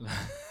Halfpenny.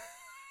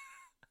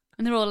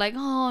 And they're all like,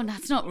 oh,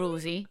 that's not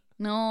Rosie.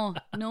 No,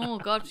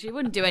 God, she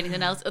wouldn't do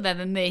anything else other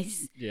than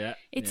this. Yeah.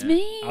 It's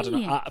me. I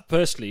don't know.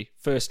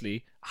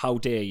 Firstly, how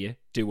dare you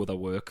do other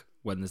work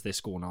when there's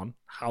this going on?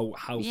 How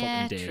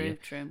fucking dare you?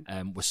 True.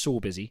 We're so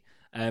busy.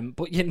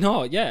 But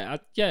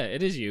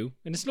it is you,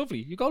 and it's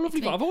lovely. You've got a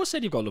lovely voice. I've always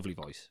said you've got a lovely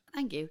voice.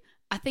 Thank you.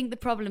 I think the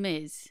problem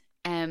is,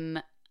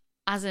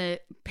 as a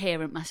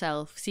parent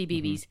myself,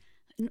 CBeebies,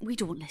 we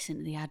don't listen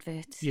to the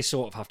adverts. You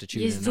sort of have to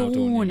tune in. You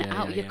zone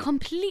out. You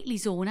completely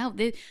zone out.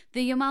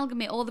 They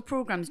amalgamate all the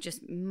programs,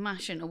 just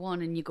mash into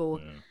one, and you go,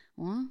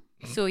 what?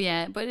 So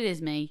yeah, but it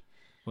is me.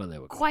 Well,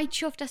 there we go. Quite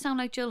chuffed I sound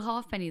like Jill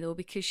Halfpenny though,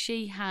 because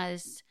she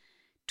has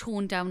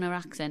toned down her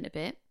accent a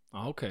bit.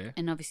 Okay.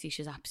 And obviously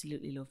she's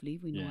absolutely lovely,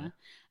 we know her.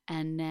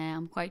 And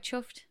I'm quite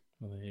chuffed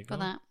for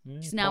that. Yeah,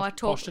 now I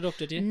talk. Poshed it up,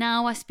 did you?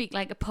 Now I speak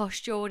like a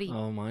posh Geordie.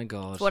 Oh my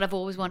God. It's what I've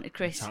always wanted,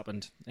 Chris.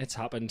 It's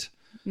happened.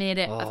 Made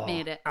it. I've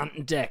made it. Ant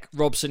and Dec,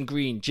 Robson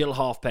Green, Jill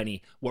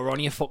Halfpenny. We're on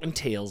your fucking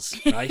tails,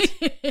 right?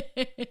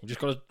 We've just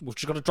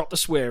got to drop the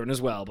swearing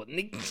as well, but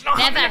it's not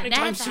happening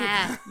anytime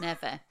soon.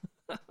 Never.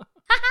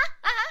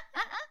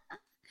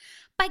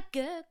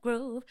 Biker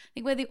Grove. I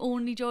think we're the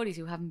only Geordies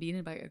who haven't been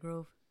in Biker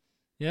Grove.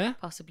 Yeah?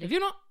 Possibly. Have you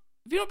not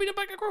been in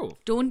Biker Grove?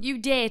 Don't you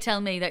dare tell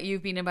me that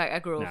you've been in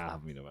Biker Grove. No, I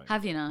haven't been in Biker Grove.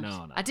 Have you not?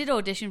 No. I did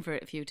audition for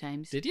it a few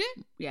times. Did you?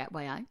 Yeah,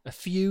 why I? A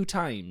few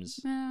times?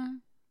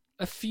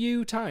 A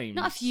few times?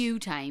 Not a few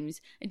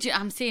times.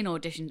 I'm saying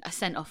audition. I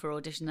sent off for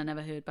audition. I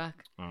never heard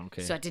back. Oh,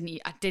 okay. So I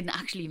didn't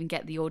actually even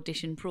get the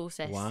audition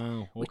process.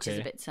 Wow, okay. Which is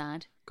a bit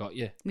sad. Got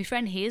you. My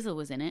friend Hazel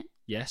was in it.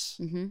 Yes.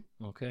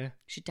 Mm-hmm. Okay.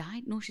 She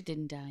died? No, she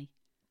didn't die.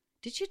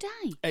 Did she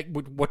die?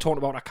 We're talking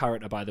about a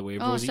character, by the way.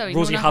 Oh, Rosie, sorry.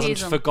 Rosie no, hasn't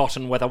Hazel.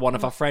 forgotten whether one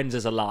of her friends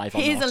is alive or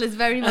not. Hazel is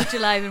very much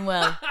alive and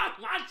well.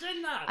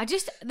 Imagine that.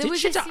 Did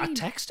she die? I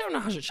texted her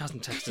and she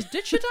hasn't texted.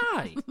 Did she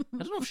die? I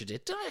don't know if she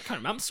did die. I can't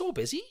remember. I'm so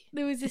busy.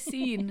 There was a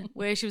scene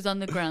where she was on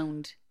the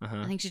ground.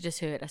 I think she just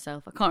hurt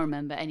herself. I can't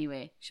remember.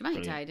 Anyway, she might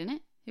have died,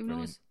 innit? Who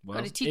knows? Well,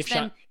 got to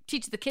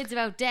teach the kids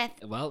about death.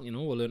 Well, we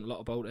learned a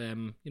lot about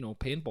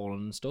paintballing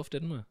and stuff,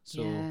 didn't we?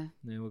 So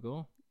there we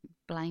go.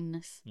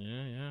 Blindness.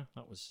 Yeah.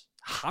 That was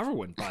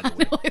harrowing, by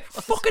the way.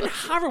 Fucking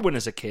harrowing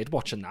as a kid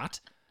watching that.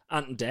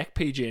 Ant and Dec,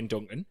 PJ and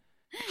Duncan.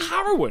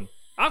 Harrowing.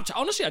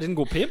 Honestly, I didn't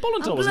go paintballing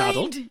until I was an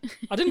adult.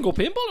 I didn't go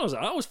paintballing.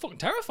 I was fucking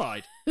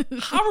terrified.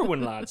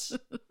 Harrowing, lads.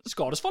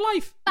 Scarred us for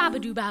life.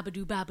 Babadoo,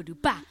 babadoo,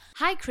 babadoo, ba.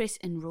 Hi, Chris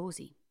and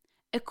Rosie.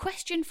 A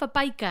question for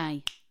Bike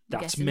Guy.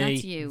 That's me.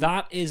 That's you.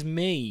 That is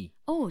me.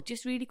 Oh,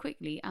 just really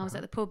quickly. I was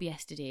at the pub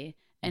yesterday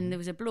and there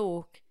was a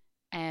bloke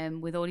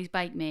with all his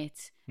bike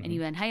mates and he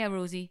went, hiya,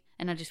 Rosie.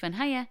 And I just went,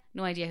 hiya.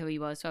 No idea who he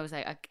was. So I was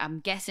like, I'm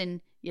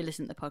guessing you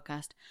listen to the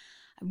podcast.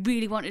 I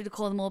really wanted to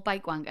call them all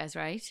bike wankers,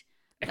 right?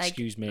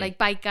 Excuse me. Like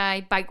bike guy,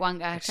 bike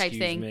wanker type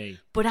thing. Me.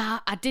 But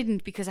I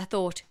didn't because I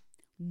thought,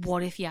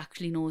 what if he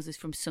actually knows us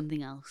from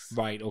something else?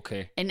 Right,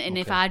 okay. And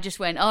if I just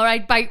went, all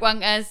right, bike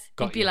wankers,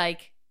 he'd be you.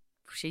 like,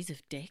 she's a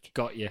dick.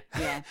 Got you.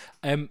 Yeah.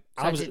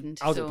 I was at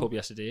the pub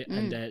yesterday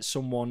and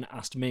someone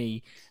asked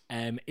me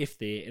if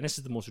they, and this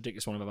is the most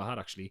ridiculous one I've ever had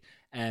actually,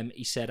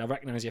 he said, I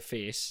recognise your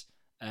face.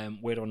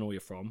 Where do I know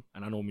you're from?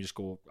 And I normally just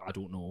go, I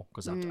don't know,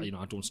 because I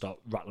don't start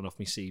rattling off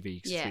my CV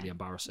because it's really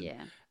embarrassing.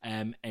 Yeah.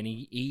 And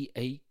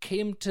he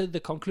came to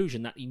the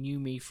conclusion that he knew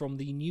me from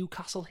the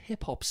Newcastle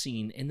hip hop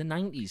scene in the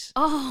 90s.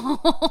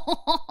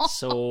 Oh,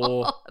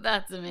 so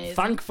that's amazing.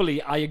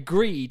 Thankfully, I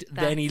agreed.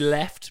 Then he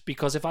left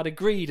because if I'd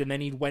agreed and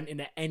then he went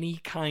into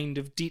any kind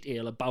of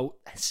detail about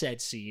said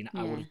scene,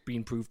 I would have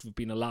been proved to have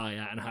been a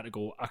liar and I had to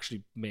go.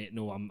 Actually, mate,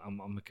 no,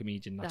 I'm a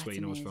comedian. That's where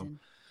he knows from.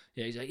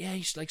 Yeah, he's like, yeah, he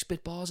used to like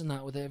spit bars and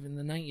that with him in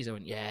the 90s. I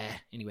went, yeah.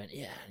 And he went,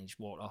 yeah. And he just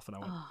walked off and I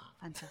went, oh,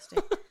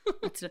 fantastic.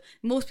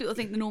 Most people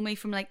think they know me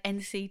from like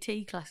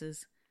NCT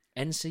classes.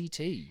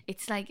 NCT?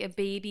 It's like a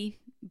baby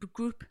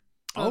group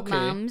of okay.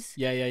 mums.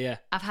 Yeah.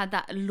 I've had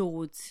that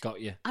loads.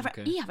 Got you. I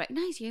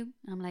recognise you.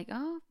 And I'm like,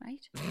 oh, right.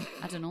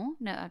 I don't know.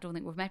 No, I don't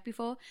think we've met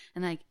before.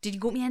 And like, did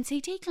you go to my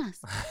NCT class?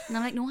 And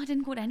I'm like, no, I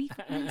didn't go to any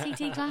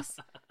NCT class.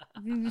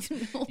 No.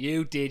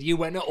 You did. You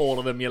went to all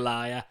of them, you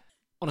liar.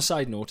 On a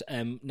side note,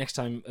 next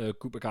time a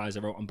group of guys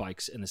are out on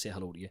bikes and they say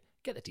hello to you,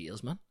 get the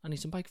deals, man. I need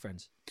some bike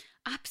friends.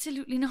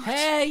 Absolutely not.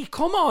 Hey,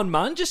 come on,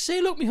 man. Just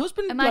say, look, my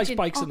husband likes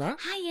bikes and that.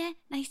 Hiya,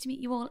 nice to meet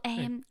you all.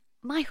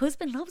 My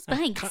husband loves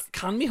bikes.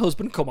 Can my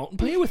husband come out and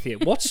play with you?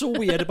 What's so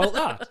weird about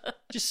that?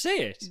 Just say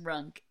it.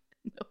 Rank.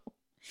 No.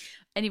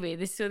 Anyway,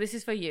 this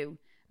is for you,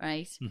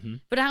 right? Mm-hmm.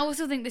 But I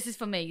also think this is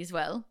for me as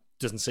well.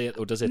 doesn't say it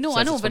though, does it? No, Says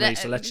I know, it's for but me,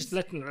 so let's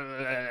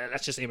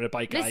just aim at a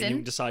bike guy, and you listen,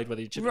 can decide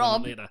whether you chip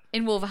Rob it or not later.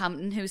 in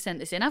Wolverhampton, who sent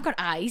this in. I've got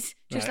eyes,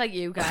 just Right. like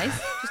you guys.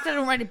 Just 'cause I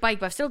don't ride a bike,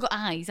 but I've still got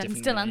eyes. I can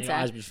still Different-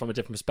 answer. Eyes from a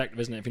different perspective,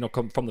 isn't it? If you're not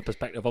come from the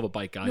perspective of a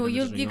bike guy, No, then it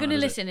you're doesn't really going to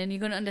matter, does listen and you're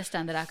going to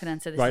understand that I can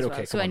answer this Right, as okay,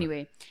 well. So come on.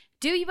 anyway,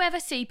 do you ever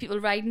see people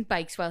riding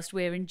bikes whilst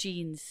wearing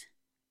jeans?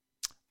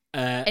 it?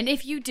 And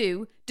if you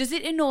do, does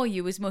it annoy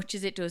you as much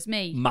as it does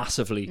me?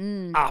 Massively,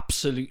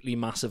 absolutely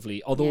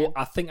massively. Although Yeah.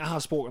 I think I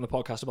have spoken on the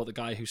podcast about the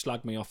guy who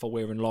slagged me off for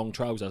wearing long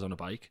trousers on a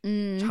bike.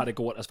 Had a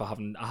go at us for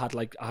having. I had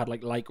like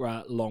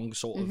lycra long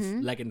sort of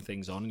legging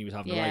things on, and he was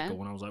having a Yeah. right go,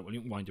 and I was like, "Well,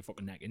 you can wind your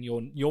fucking neck, and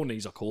your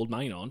knees are cold,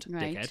 mine aren't,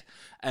 Right.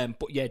 dickhead."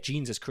 But yeah,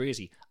 jeans is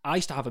crazy. I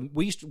used to have them.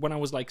 When I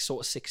was like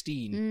sort of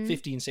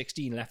 15,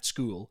 16, left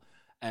school.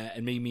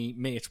 And me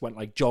mates went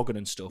like jogging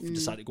and stuff and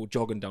decided to go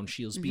jogging down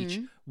Shields Beach.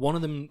 One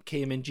of them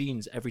came in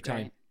jeans every time.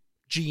 Great.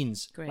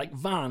 Jeans. Great. Like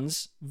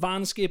Vans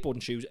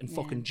skateboarding shoes and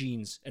fucking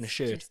jeans and a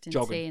shirt Just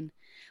jogging. insane.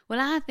 Well,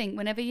 I think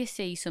whenever you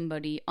see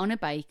somebody on a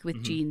bike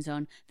with jeans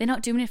on, they're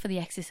not doing it for the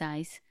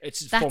exercise.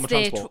 It's a That's form of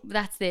their transport.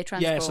 that's their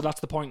transport. Yeah, so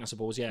that's the point, I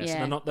suppose. Yeah, so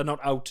Yeah. they're not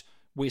out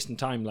wasting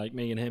time like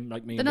me and him,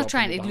 like me. They're and not Rob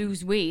trying and to Van.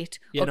 lose weight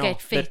Yeah, or no, get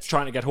they're fit.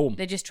 trying to get home.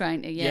 They're just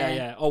trying to,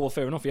 Yeah. Oh well,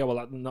 fair enough. Yeah,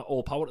 well, not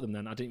all power to them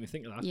then. I didn't even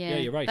think of that. Yeah,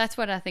 you're right. That's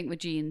what I think with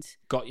jeans.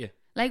 Got you.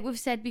 Like we've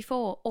said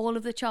before, all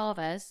of the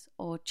chavas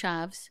or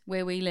chavs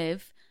where we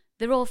live,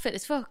 they're all fit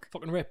as fuck.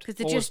 Fucking ripped.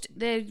 Because Always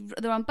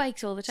they're on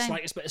bikes all the time.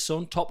 slightest bit of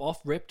sun, top off,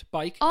 ripped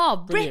bike.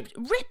 Oh, Brilliant.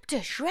 ripped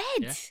to shreds.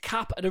 Yeah.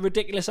 Cap at a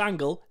ridiculous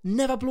angle,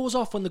 never blows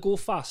off when they go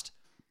fast.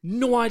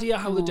 No idea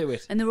how they do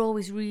it. And they're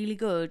always really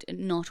good at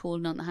not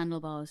holding on the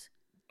handlebars.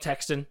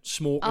 Texting,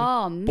 smoking,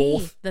 Oh, me,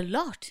 both. the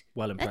lot.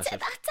 Well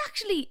impressive.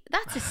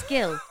 That's a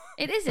skill.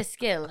 It is a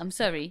skill. I'm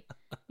sorry.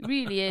 It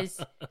really is.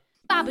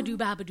 Babadoo,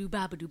 babadoo,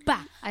 babadoo,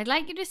 ba. I'd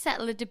like you to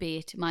settle a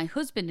debate my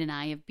husband and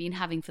I have been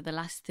having for the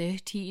last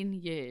 13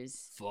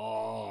 years.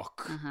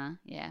 Fuck.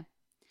 Yeah.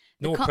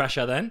 No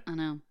pressure then. I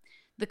know.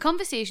 The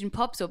conversation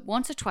pops up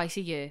once or twice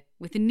a year,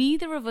 with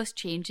neither of us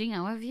changing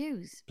our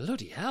views.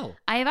 Bloody hell.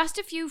 I have asked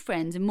a few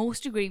friends and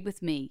most agree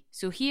with me,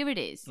 so here it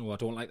is. Oh, I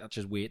don't like that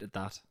she's weighted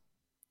that.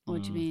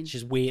 What do you mean?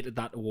 She's weighted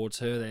that towards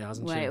her there,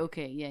 hasn't she? Right,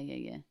 okay,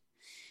 yeah.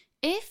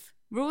 If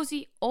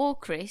Rosie or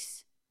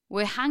Chris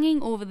were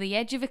hanging over the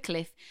edge of a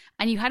cliff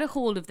and you had a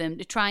hold of them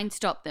to try and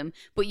stop them,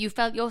 but you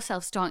felt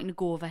yourself starting to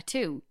go over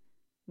too,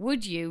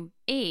 would you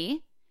A,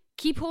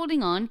 keep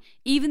holding on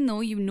even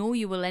though you know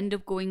you will end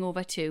up going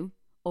over too,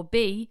 or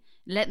B,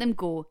 let them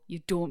go,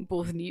 you don't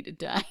both need to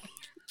die?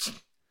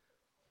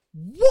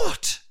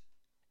 What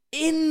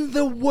in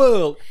the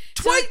world?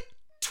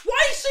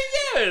 Twice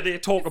a year they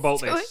talk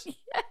about this.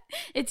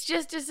 It's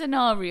just a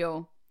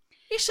scenario.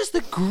 This is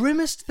the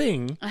grimmest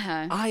thing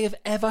I have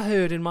ever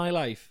heard in my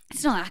life.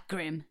 It's not that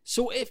grim.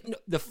 So if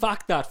the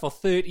fact that for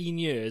 13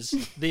 years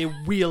they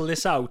wheel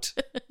this out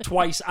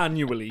twice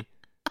annually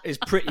is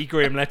pretty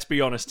grim, let's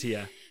be honest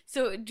here.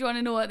 So do you want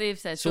to know what they've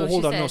said? So she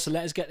hold on, said, no, so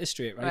let us get this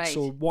straight, right?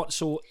 Right.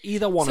 So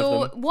either one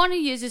of them. one of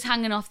you is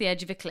hanging off the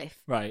edge of a cliff.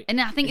 Right.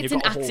 And I think And it's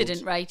you've an got a hold.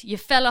 accident, right? You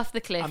fell off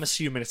the cliff. I'm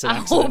assuming it's an I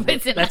accident. hope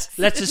it's an let's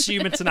accident.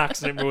 assume it's an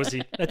accident,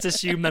 Rosie. Let's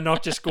assume they're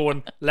not just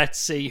going, let's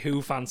see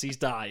who fancies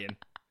dying.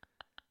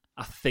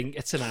 I think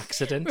it's an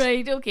accident.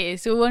 Right, okay.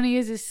 So one of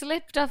you has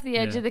slipped off the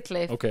edge Yeah. of the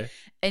cliff. Okay.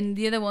 And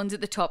the other one's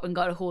at the top and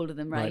got a hold of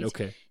them, right? Right,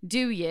 okay.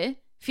 Do you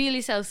feel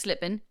yourself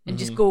slipping and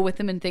just go with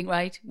them and think,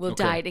 right, we'll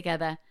Okay. die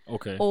together?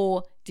 Okay.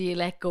 Or do you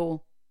let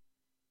go?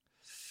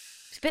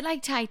 It's a bit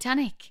like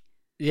Titanic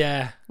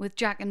Yeah. with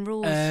Jack and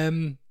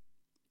Rose.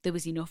 There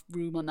was enough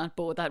room on that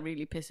boat. That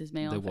really pisses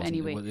me There off. wasn't.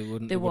 Anyway,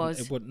 There was.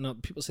 It wouldn't, no,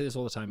 people say this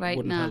all the time. Right, It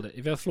wouldn't nah. have held it.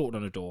 If you ever floated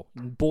on a door,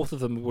 both of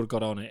them would have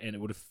got on it and it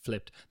would have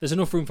flipped. There's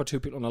enough room for two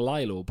people on a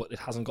lilo, but it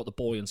hasn't got the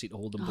buoyancy to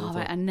hold them Oh, both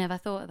right, up. I never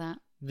thought of that.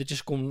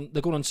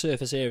 They're going on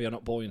surface area,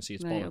 not buoyancy.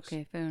 It's Right, bollocks.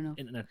 okay, fair enough.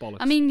 Internet bollocks.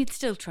 I mean, you'd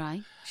still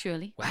try,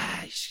 surely. Well,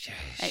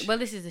 Well,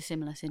 this is a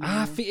similar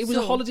scenario. it was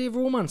a holiday of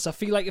romance. I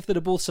feel like if they'd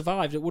have both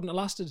survived, it wouldn't have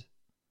lasted.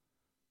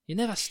 You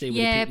never stay with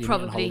the Yeah, people you meet on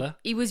probably. holiday.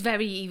 He was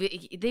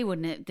very. They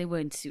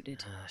weren't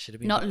suited. Should have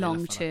been Not better there,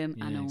 long fella. term.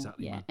 Yeah, I know.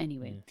 exactly, yeah. man.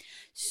 Anyway,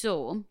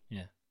 so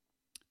Yeah.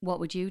 what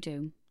would you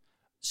do?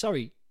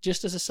 Sorry,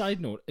 just as a side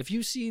note, have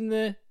you seen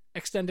the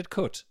extended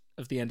cut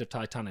of the end of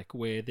Titanic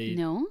where they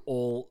No.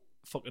 all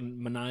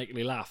fucking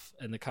maniacally laugh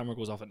and the camera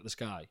goes off into the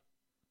sky?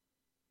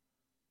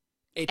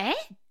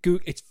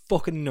 It's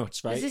fucking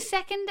nuts, right? There's a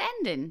second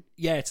ending.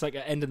 Yeah, it's like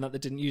an ending that they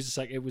didn't use. It's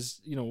like it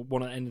was,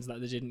 one of the endings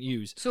that they didn't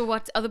use. So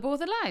what? Are they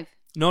both alive?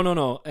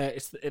 No.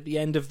 It's at the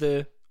end of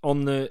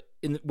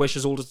where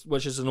she's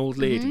an old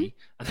lady.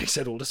 And I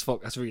said old as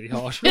fuck. That's really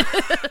harsh.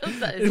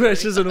 Where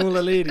she's an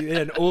older lady, yeah,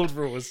 an old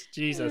Rose.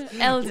 Jesus,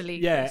 Elderly.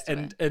 Yeah, close to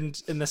her.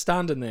 and they're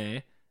standing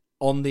there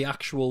on the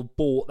actual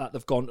boat that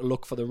they've gone to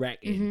look for the wreck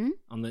in,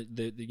 on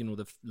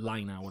the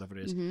liner or whatever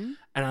it is. And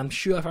I'm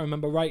sure if I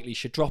remember rightly,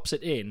 she drops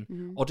it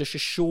in, or does she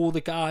show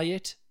the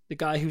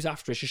guy who's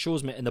after her? She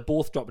shows him it, and they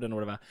both drop it in or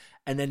whatever.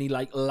 And then he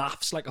like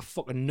laughs like a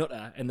fucking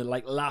nutter, and they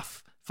like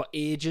laugh for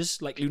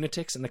ages like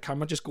lunatics, and the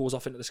camera just goes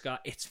off into the sky.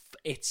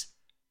 It's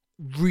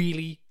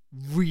really,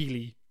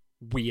 really,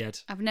 weird.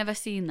 I've never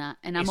seen that,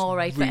 and I'm It's all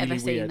right really for ever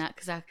saying weird. that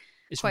because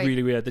It's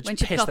really weird. They when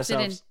just she piss plops it in,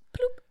 themselves.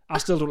 ploop. I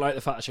still don't like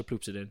the fact that she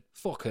ploops it in.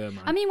 Fuck her,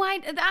 man. I mean, why?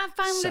 I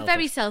found it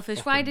very selfish.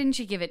 Why Fucking didn't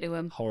she give it to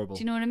him? horrible. Do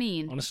you know what I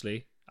mean?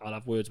 Honestly, I'll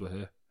have words with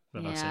her.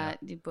 If I say Yeah,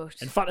 that. but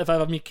In fact, if I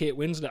ever meet Kate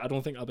Winslet, I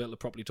don't think I'll be able to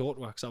properly talk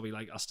to her because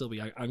I'll still be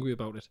angry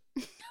about it.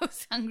 I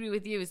was angry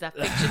with you. Is that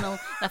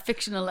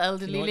fictional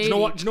elderly Do lady?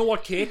 you know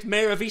what, Kate?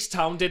 Mayor of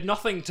Easttown did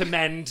nothing to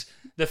mend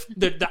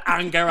the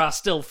anger I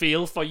still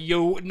feel for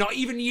you. Not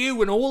even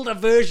you, an older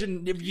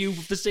version of you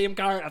with the same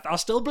character. I'll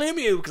still blame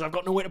you because I've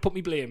got nowhere to put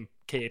me blame,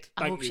 Kate.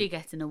 I Thank hope you. she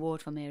gets an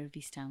award for Mayor of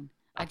Easttown.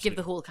 I'd give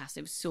the whole cast.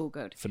 It was so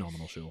good.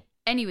 Phenomenal show.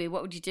 Anyway,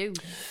 what would you do?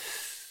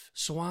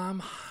 So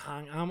I'm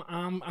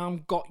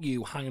got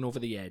you hanging over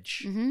the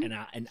edge,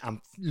 and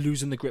I'm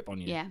losing the grip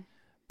on you. Yeah.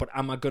 But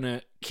am I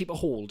gonna keep a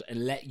hold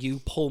and let you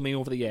pull me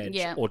over the edge,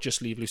 Yeah. or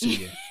just leave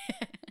Lucia?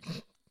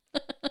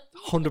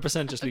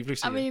 100% just leave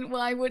Lucia. I mean,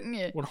 why wouldn't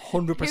you?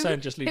 100%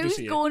 just leave Who's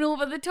Lucia. going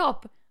over the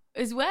top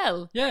as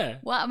well? Yeah.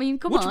 Well, I mean,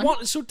 come which on.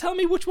 one? So tell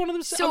me which one of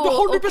them. So,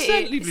 100%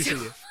 okay, leave so-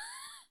 Lucia.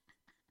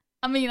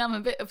 I mean, I'm a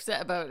bit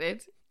upset about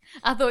it.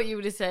 I thought you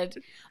would have said,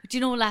 do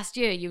you know, last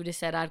year you would have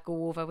said I'd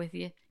go over with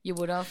you. You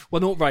would have.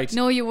 Well, no, right.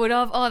 No, you would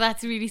have. Oh,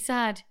 that's really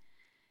sad.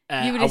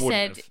 You would I have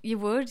wouldn't said, have. you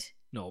would?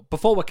 No,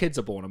 before our kids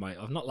are born, I might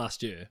have. Not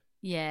last year.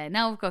 Yeah,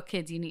 now we've got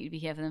kids, you need to be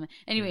here for them.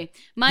 Anyway,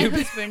 my You'd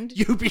be- husband...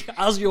 You'd be,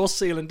 as you're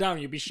sailing down,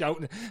 you'd be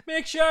shouting,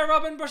 make sure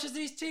Robin brushes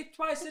his teeth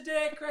twice a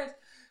day, Chris.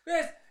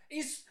 Chris,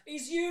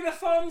 his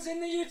uniform's in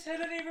the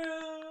utility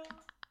room.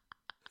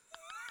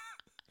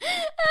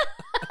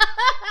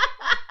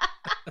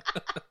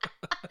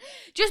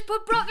 Just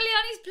put broccoli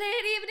on his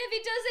plate even if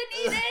he doesn't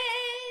eat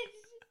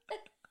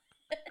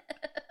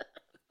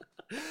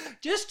it.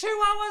 Just 2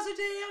 hours a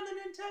day on the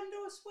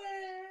Nintendo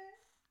Switch.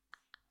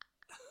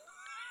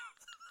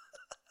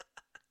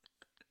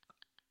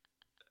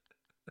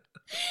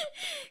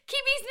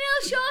 Keep his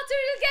nails short or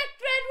he'll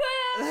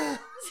get threadworms.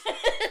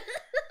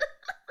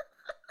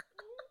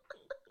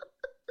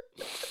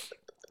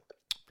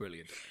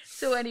 Brilliant.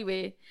 So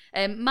anyway,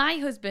 my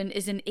husband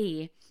is an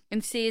A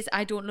and says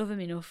I don't love him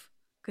enough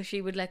because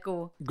she would let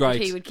go. Right.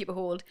 And he would keep a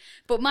hold.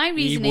 But my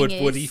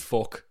reasoning Would he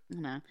fuck?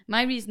 No.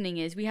 My reasoning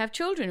is we have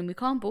children and we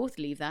can't both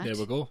leave that. There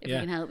we go, If yeah.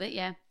 we can help it,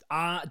 yeah.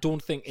 I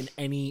don't think in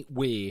any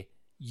way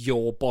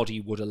your body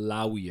would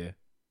allow you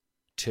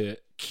to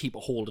keep a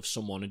hold of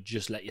someone and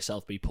just let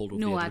yourself be pulled over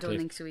No, the edge I of the don't cliff.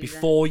 think so either.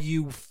 Before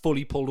you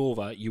fully pulled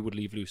over, you would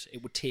leave loose.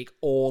 It would take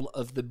all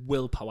of the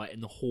willpower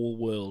in the whole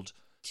world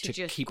To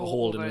just keep a go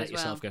hold and over let as well.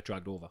 yourself get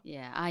dragged over.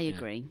 Yeah, I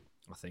agree.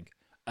 I think.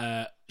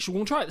 Should we go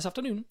and try it this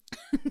afternoon?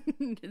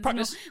 There's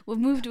Practice. we've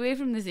moved away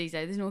from the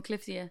seaside. There's no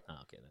cliffs here. Ah,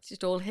 okay then. It's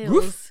just all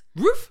hills.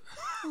 Roof?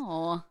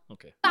 Aww.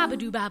 Okay.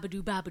 Babadoo,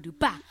 babadoo, babadoo,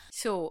 ba.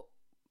 So,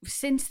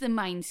 since the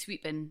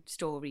minesweeping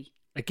story,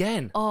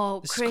 Again? oh,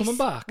 This Chris, is coming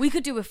back? we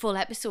could do a full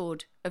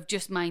episode of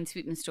just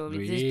minesweeping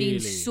stories. There's Really? been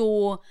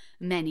so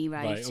many,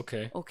 right? Right,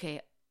 okay.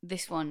 Okay,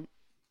 this one.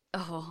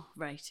 Oh,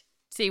 right.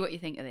 See what you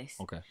think of this.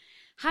 Okay.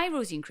 Hi,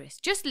 Rosie and Chris.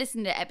 Just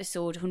listened to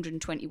episode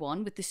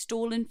 121 with the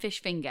stolen fish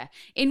finger.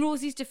 In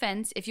Rosie's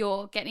defence, if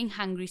you're getting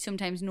hangry,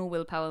 sometimes no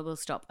willpower will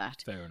stop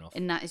that. Fair enough.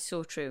 And that is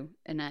so true.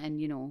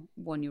 And you know,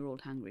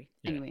 1-year-old hungry.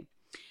 Yeah.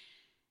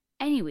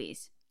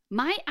 Anyways,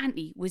 my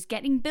auntie was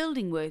getting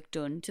building work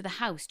done to the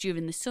house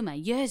during the summer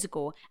years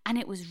ago, and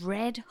it was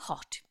red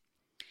hot.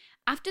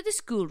 After the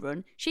school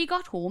run, she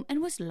got home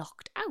and was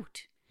locked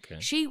out. Okay.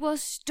 She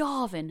was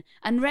starving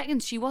and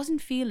reckons she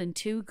wasn't feeling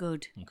too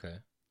good. Okay.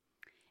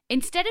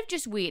 Instead of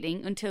just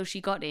waiting until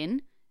she got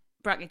in,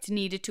 brackets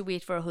needed to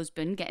wait for her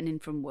husband getting in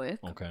from work,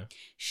 Okay.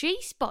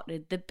 she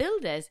spotted the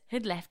builders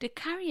had left a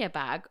carrier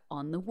bag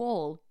on the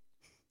wall.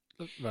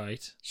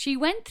 Right. She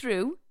went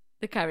through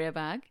the carrier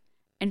bag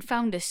and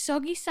found a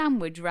soggy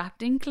sandwich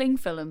wrapped in cling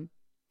film.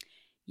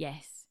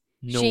 Yes.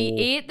 No. She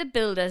ate the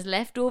builder's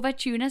leftover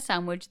tuna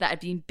sandwich that had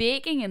been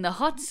baking in the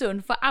hot sun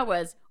for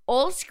hours,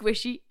 all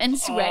squishy and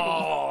sweaty.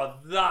 Oh,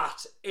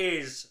 that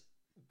is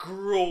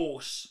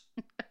gross.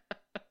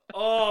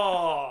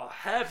 Oh,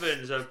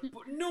 heavens.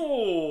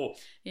 No.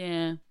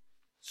 Yeah.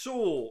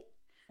 So,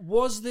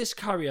 was this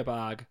carrier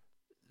bag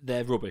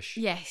their rubbish?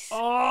 Yes.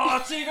 Oh,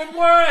 it's even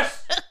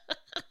worse.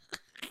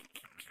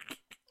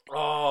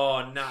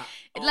 Oh, nah.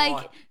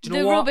 Like do you know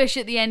the what? rubbish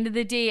at the end of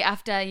the day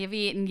after you've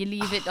eaten, you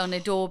leave it on a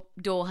door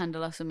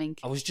handle or something.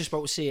 I was just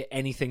about to say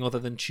anything other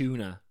than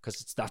tuna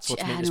because that's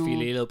what's I made us feel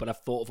know. ill, but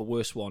I've thought of a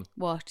worse one.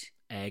 What?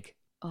 Egg.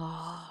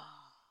 Oh,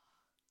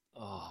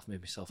 Oh, I've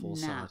made myself all Nah.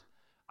 sad.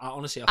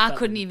 Honestly, I felt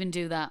couldn't like- even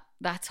do that.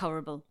 That's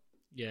horrible.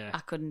 Yeah. I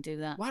couldn't do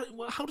that. Why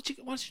did you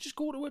just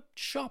go to a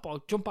shop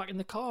or jump back in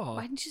the car?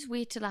 Why didn't you just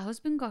wait till her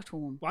husband got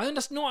home? Well,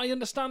 I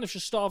understand if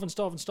she's starving.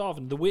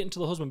 They wait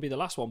until the husband be the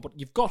last one, but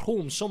you've got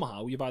home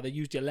somehow. You've either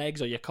used your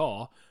legs or your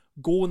car.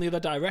 Go in the other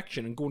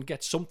direction and go and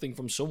get something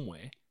from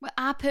somewhere. Well,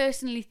 I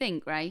personally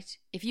think, right,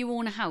 if you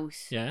own a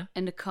house Yeah.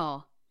 and a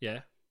car,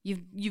 Yeah.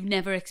 you've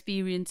never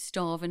experienced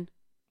starving.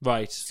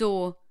 Right.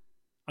 So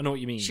I know what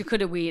you mean. she could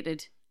have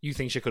waited. You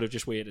think she could have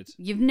just waited?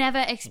 You've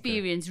never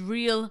experienced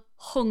real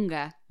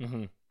hunger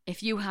Mm-hmm.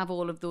 If you have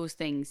all of those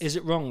things. Is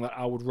it wrong that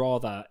I would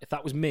rather, if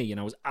that was me and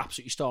I was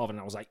absolutely starving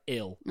and I was like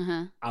ill,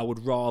 I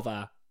would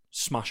rather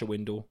smash a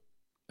window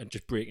and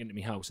just break into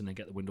my house and then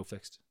get the window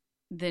fixed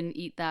than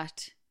eat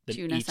that than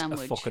tuna eat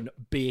sandwich. a fucking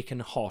bacon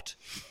hot,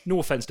 no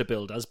offence to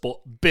builders,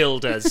 but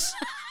builders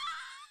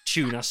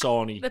tuna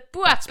sarnie. The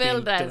poor That's been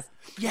builders. done.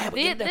 Yeah,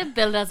 but the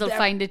builders will they're-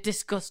 find it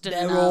disgusting.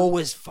 They're now.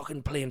 always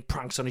fucking playing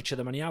pranks on each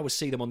other, man. You always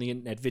see them on the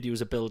internet,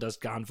 videos of builders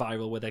gone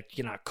viral where they're,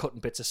 cutting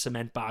bits of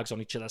cement bags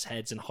on each other's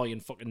heads and hoying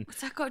fucking...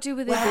 What's that got to do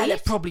with Well, it? they're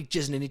probably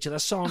jizzing in each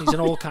other's sarnies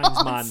and all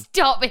kinds, man.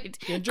 Stop it.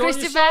 You enjoy your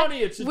Christopher,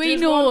 sarnie? It's a we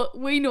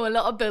jizz know a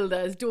lot of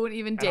builders. Don't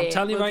even And dare. I'm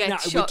telling you We'll right now,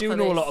 get we shot do for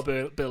know a this. lot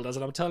of builders,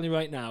 and I'm telling you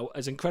right now,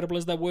 as incredible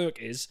as their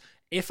work is,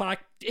 if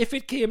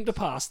it came to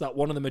pass that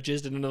one of them had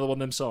jizzed in another one of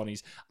them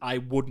sarnies, I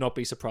would not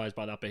be surprised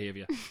by that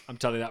behaviour. I'm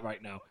telling you that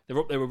right now. They're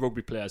up there with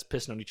rugby players,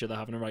 pissing on each other,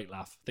 having a right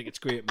laugh. I think it's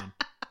great, man.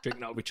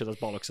 Drinking out of each other's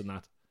bollocks and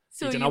that.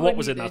 So you don't you know what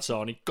was in wouldn't that eat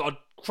sarnie. God,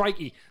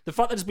 crikey. The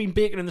fact that it's been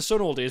baking in the sun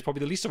all day is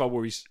probably the least of our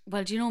worries.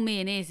 Well, do you know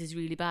mayonnaise is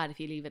really bad if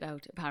you leave it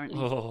out, apparently.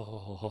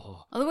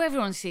 Oh. Although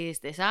everyone says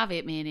this, I've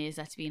ate mayonnaise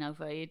that's been out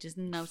for ages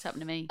and now it's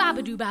happened to me.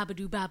 Babadoo,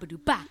 babadoo,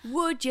 babadoo, ba.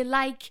 Would you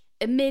like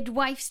a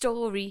midwife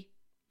story?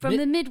 From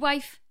the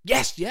midwife.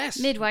 Yes.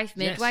 Midwife.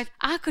 Yes.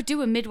 I could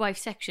do a midwife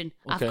section.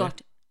 Okay. I've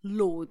got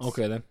loads.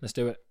 Okay, then. Let's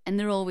do it. And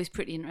they're always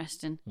pretty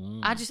interesting.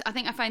 I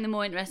think I find them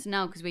more interesting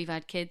now because we've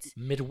had kids.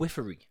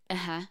 Midwifery.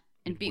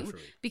 And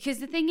Midwifery. because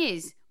the thing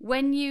is,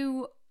 when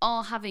you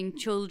are having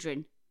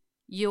children,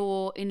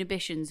 your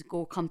inhibitions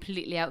go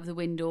completely out of the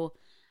window.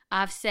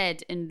 I've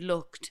said and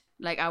looked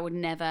like I would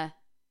never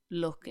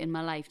look in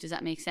my life. Does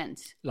that make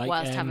sense? Like,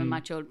 whilst having my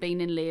child,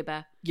 being in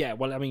labour. Yeah,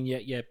 well, I mean,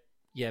 yeah.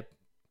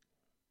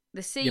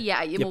 The C,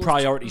 Your you're most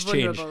priorities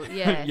change. vulnerable.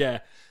 Yeah. Yeah.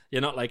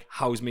 You're not like,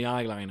 how's my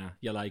eyeliner?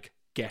 You're like,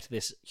 get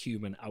this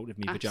human out of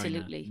me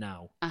Absolutely. vagina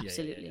now.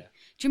 Absolutely. Yeah.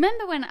 Do you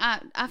remember when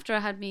after I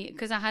had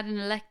because I had an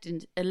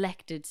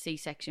elected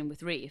C-section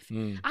with Rafe,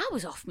 I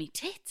was off me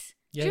tits.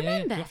 Yeah, Do you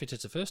remember? You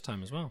it the first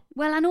time as well.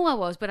 Well, I know I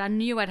was, but I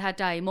knew I'd had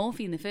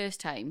diamorphine the first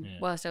time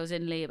whilst I was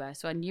in labour,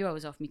 so I knew I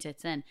was off me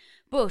tits then.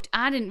 But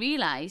I didn't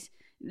realise,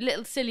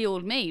 little silly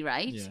old me,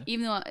 right? Yeah.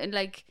 Even though,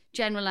 like,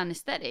 general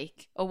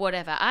anaesthetic or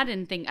whatever, I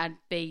didn't think I'd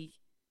be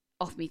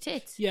off me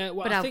tits. Yeah,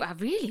 well, but I think I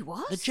really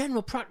was. The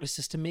general practice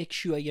is to make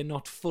sure you're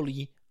not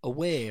fully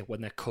aware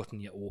when they're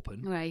cutting you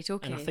open. Right,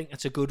 okay. And I think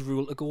that's a good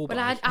rule to go But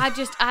by.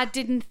 I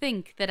didn't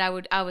think that I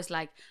was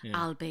like, Yeah.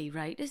 I'll be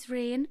right as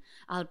rain.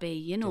 I'll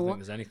be, I don't think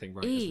there's anything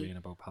right as rain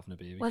about having a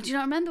baby. Well, do you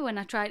not remember when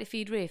I tried to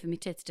feed Rafe and my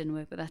tits didn't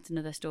work? But that's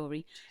another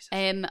story.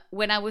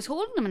 When I was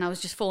holding him and I was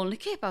just falling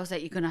asleep, I was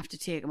like, you're going to have to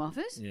take him off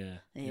us. Yeah.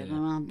 You're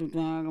going to have to take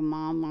him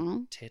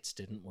off. Tits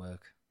didn't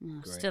work.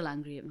 I'm Great. still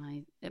angry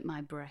at my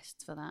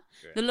breasts for that.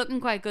 Great. They're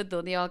looking quite good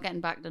though. They are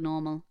getting back to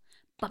normal.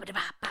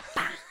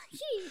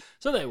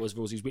 So there was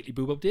Rosie's weekly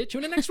boob update.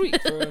 Tune in next week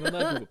for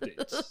another boob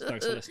update.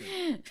 Thanks for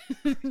listening.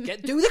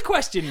 Do the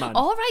question, man.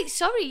 All right,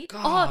 sorry.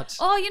 God.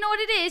 Oh, you know what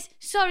it is?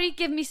 Sorry,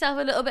 give myself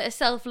a little bit of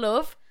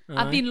self-love.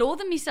 I've been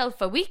loathing myself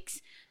for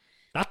weeks.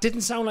 That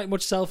didn't sound like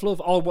much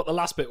self-love. Oh, what, the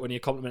last bit when you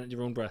complimented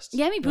your own breasts?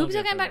 Yeah, my boobs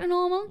are getting back to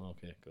normal.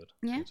 Okay, good.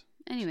 Yeah, Good.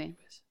 anyway.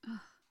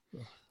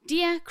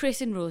 Dear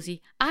Chris and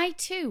Rosie, I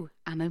too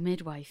am a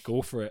midwife.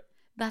 Go for it.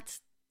 But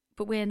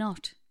we're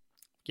not.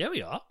 Yeah,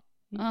 we are.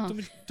 Oh.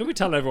 Don't be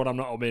telling everyone I'm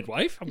not a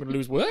midwife. I'm going to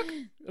lose work.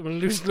 I'm going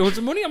to lose loads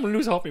of money. I'm going to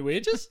lose half my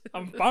wages.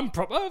 I'm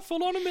proper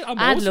full on a midwife.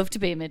 I'd love to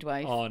be a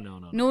midwife. Oh, no.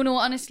 No,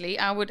 honestly,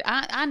 I would.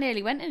 I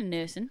nearly went into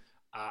nursing.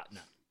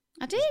 No.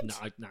 I did.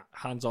 No,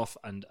 hands off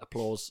and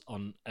applause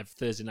on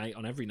Thursday night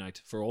on every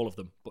night for all of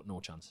them, but no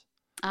chance.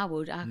 I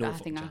would. No I fucking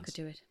think I chance. could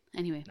do it.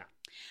 Anyway. No.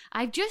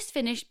 I've just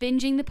finished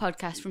binging the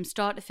podcast from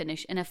start to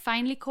finish and have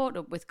finally caught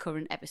up with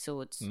current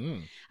episodes.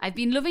 I've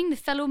been loving the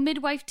fellow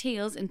midwife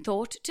tales and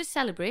thought, to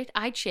celebrate,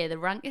 I'd share the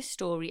rankest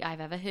story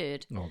I've ever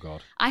heard. Oh,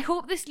 God. I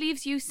hope this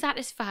leaves you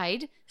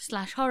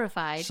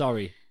satisfied/horrified.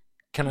 Sorry.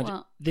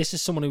 What? This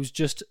is someone who's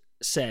just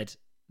said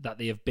that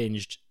they have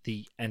binged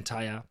the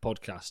entire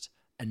podcast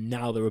and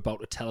now they're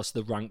about to tell us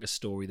the rankest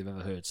story they've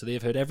ever heard. So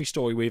they've heard every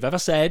story we've ever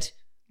said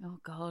Oh,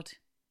 God.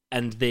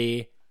 and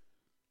they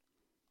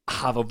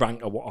have a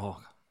rank of what.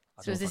 Oh,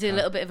 So is this a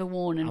little bit of a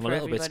warning I'm for a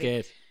little everybody?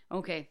 bit scared.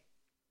 Okay.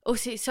 Oh,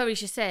 sorry,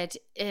 she said,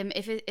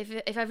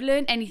 if I've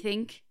learned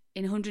anything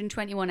in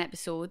 121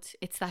 episodes,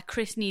 it's that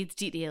Chris needs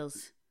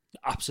details.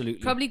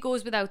 Absolutely. Probably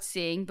goes without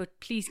saying, but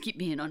please keep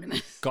me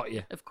anonymous. Got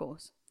you. Of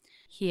course.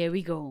 Here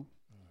we go.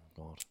 Oh,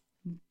 God.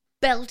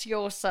 Belt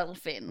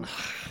yourself in.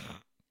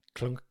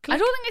 Clunk, I click.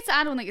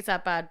 don't think it's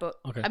that bad, but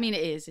Okay. I mean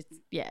it is.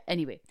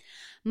 Anyway.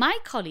 My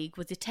colleague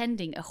was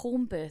attending a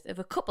home birth of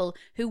a couple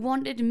who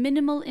wanted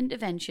minimal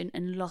intervention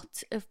and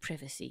lots of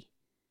privacy.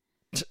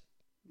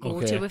 Go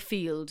Okay. to a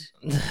field,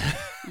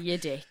 you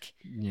dick.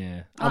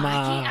 Yeah. Oh,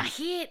 I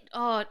hate.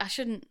 Oh, I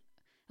shouldn't.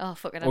 Oh,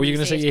 fuck it. Or are you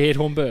going to say you hate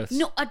home births?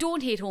 No, I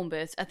don't hate home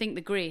births. I think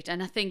they're great.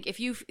 And I think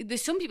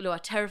there's some people who are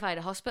terrified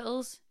of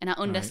hospitals, and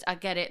I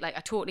get it. Like, I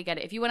totally get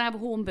it. If you want to have a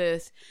home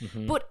birth.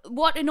 But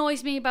what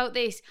annoys me about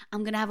this,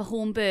 I'm going to have a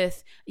home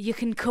birth. You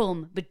can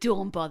come, but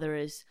don't bother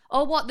us.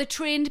 Or what, the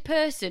trained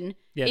person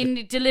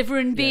in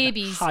delivering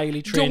babies,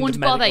 highly trained don't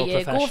bother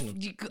you.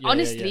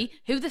 Honestly,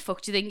 who the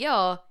fuck do you think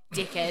you're,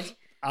 dickhead?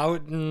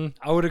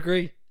 I would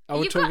agree.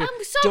 I'm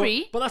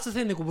sorry. But that's the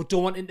thing. They go, we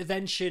don't want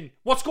intervention.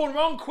 What's going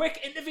wrong? Quick,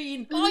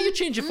 intervene. Oh, you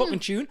change your fucking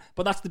tune.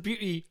 But that's the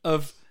beauty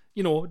of,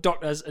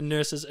 doctors and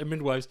nurses and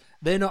midwives.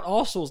 They're not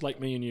arseholes like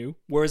me and you.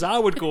 Whereas I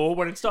would go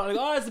when it started,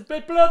 there's a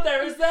bit of blood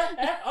there, is there?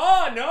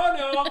 Oh,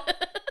 no.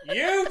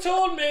 You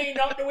told me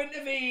not to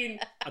intervene.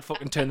 I'd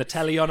fucking turn the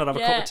telly on and have a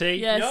cup of tea.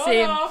 Yeah, no,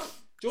 same. no.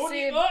 Don't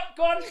eat that.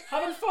 Go on,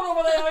 having fun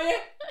over there, are you?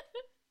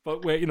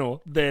 But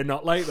they're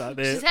not like that.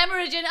 She's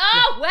hemorrhaging.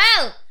 Oh,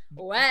 well.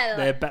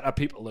 They're better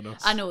people than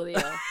us. I know they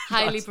are.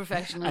 Highly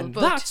professional. And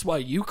that's why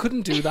you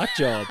couldn't do that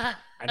job.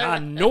 And I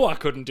know I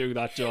couldn't do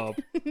that job.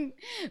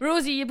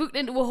 Rosie, you're booked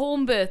into a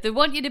home birth. They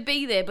want you to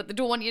be there, but they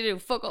don't want you to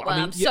fuck up.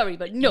 I'm sorry,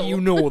 but no.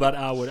 You know that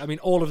I would. I mean,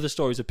 all of the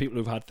stories of people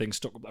who've had things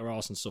stuck up their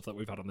arse and stuff that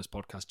we've had on this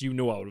podcast, I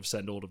would have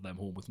sent all of them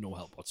home with no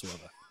help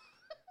whatsoever.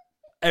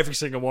 Every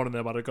single one of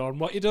them I'd have gone,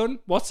 what you done?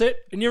 What's it?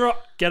 And you're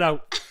up. Get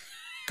out.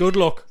 Good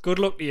luck. Good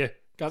luck to you.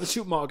 Go to the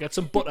supermarket, get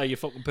some butter, you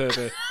fucking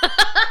pervert.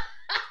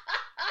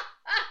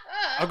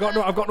 I've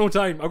got no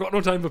time. I've got no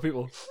time for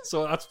people.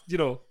 So that's,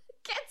 Get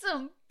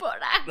some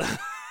butter.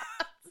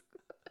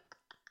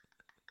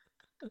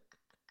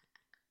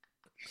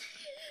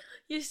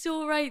 You're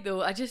so right,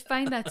 though. I just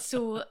find that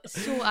so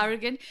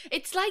arrogant.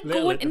 It's like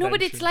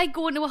it's like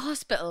going to a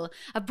hospital.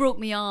 I broke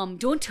my arm.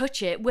 Don't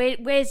touch it.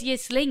 Where's your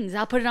slings?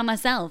 I'll put it on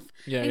myself.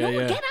 Yeah.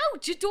 Get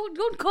out. Just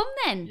don't come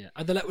then. Yeah,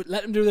 and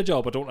let them do their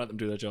job, or don't let them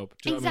do their job.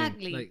 Do you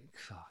exactly. know what I mean?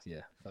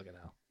 Yeah, fucking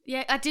hell.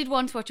 Yeah, I did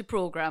once watch a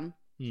program.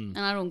 And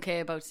I don't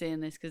care about saying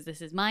this because this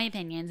is my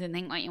opinions and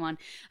think what you want.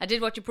 I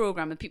did watch a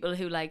program of people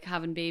who like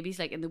having babies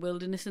like in the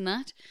wilderness and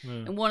that.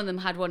 And one of them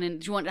had one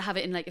in, she wanted to have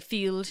it in like a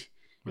field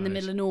in the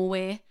middle of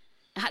nowhere.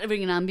 I had to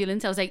ring an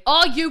ambulance. I was like,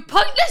 oh, you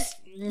pointless.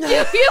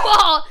 you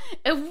are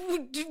a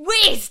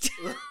waste.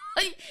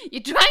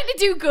 You're trying to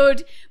do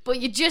good, but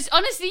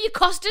honestly, you're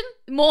costing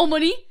more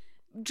money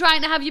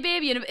trying to have your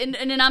baby and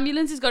an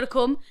ambulance has got to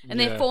come and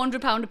they're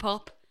 £400 a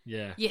pop.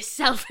 Yeah. You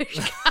selfish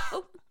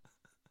cow.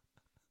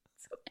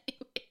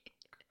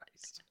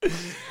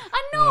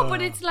 I know,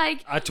 but it's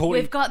like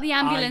we've got the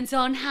ambulance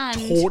on hand.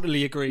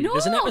 Totally agree. No.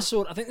 There's an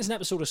episode. I think there's an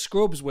episode of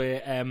Scrubs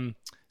where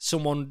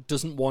someone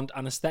doesn't want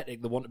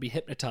anaesthetic; they want to be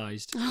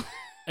hypnotised,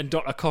 and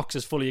Dr. Cox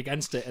is fully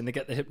against it. And they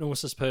get the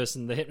hypnosis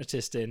person, the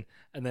hypnotist, in,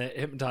 and they're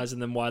hypnotising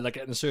them while they're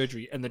getting the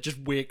surgery, and they just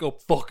wake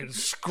up fucking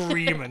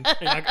screaming.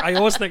 And I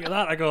always think of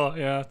that. I go,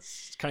 yeah,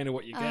 it's kind of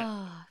what you get.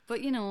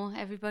 But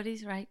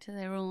everybody's right to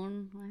their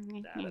own.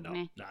 Nah, they're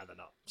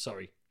not.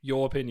 Sorry.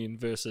 Your opinion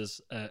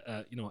versus,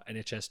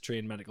 NHS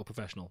trained medical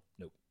professional.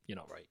 No, you're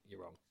not right.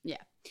 You're wrong. Yeah.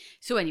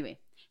 So anyway,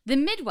 the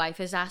midwife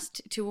was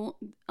asked to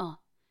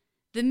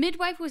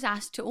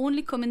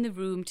only come in the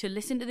room to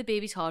listen to the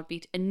baby's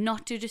heartbeat and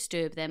not to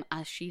disturb them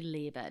as she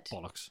laboured.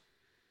 Bollocks.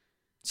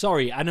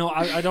 Sorry, I know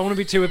I don't want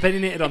to be too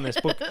opinionated on this,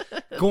 but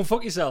go and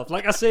fuck yourself.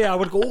 Like I say, I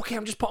would go, okay,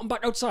 I'm just popping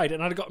back outside,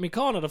 and I'd have got in my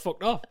car and I'd have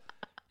fucked off.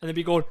 And they'd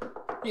be going,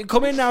 you can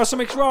come in now,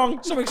 something's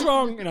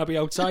wrong. And I'd be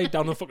outside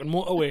down the fucking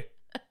motorway.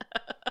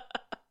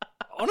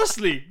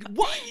 Honestly,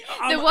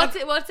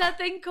 what's that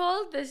thing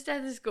called? The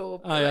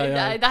stethoscope.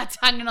 Yeah. That's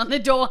hanging on the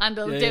door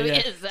handle. Do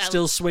it yourself.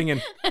 Still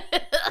swinging.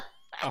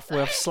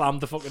 After I've slammed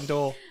the fucking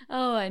door.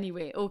 Oh,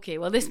 anyway, okay.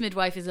 Well, this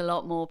midwife is a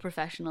lot more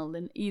professional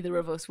than either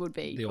of us would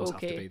be. They always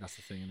have to be. That's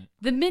the thing, isn't it?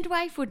 The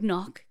midwife would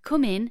knock,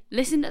 come in,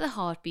 listen to the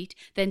heartbeat,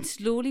 then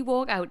slowly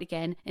walk out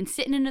again and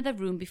sit in another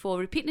room before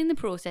repeating the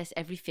process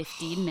every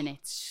 15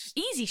 minutes.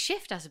 Easy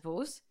shift, I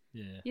suppose.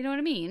 Yeah. You know what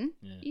I mean?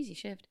 Yeah. Easy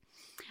shift.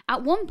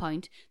 At one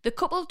point, the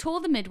couple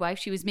told the midwife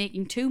she was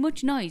making too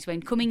much noise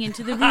when coming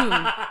into the room.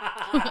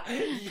 I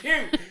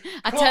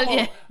tell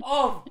you,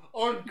 of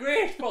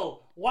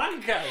ungrateful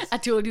wankers. I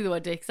told you they were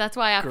dicks. That's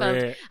why I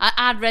felt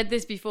I'd read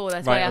this before.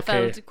 That's why I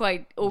felt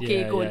quite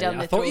okay going down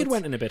the I thought you'd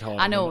went in a bit hard.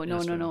 I know,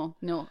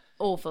 no,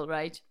 awful,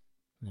 right?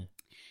 Yeah.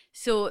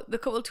 So the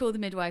couple told the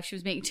midwife she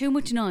was making too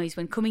much noise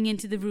when coming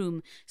into the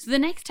room. So the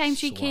next time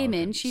she came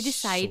in, she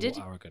decided.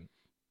 So arrogant.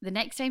 The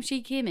next time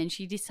she came in,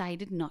 she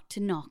decided not to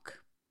knock.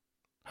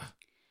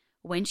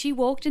 When she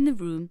walked in the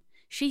room,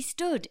 she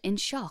stood in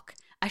shock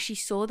as she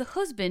saw the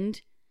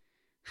husband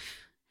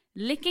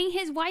licking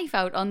his wife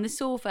out on the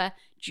sofa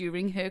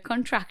during her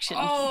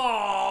contractions. Oh,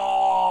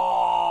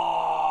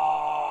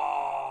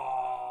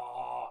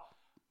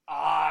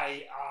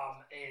 I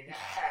am in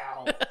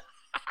hell.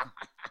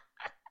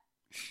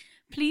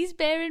 Please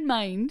bear in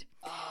mind,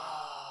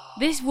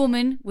 this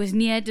woman was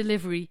near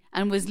delivery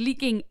and was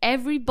leaking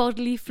every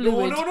bodily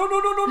fluid.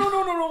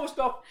 No,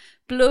 stop.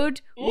 Blood,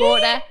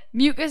 water,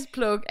 mucus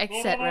plug,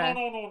 etc.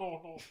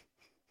 No.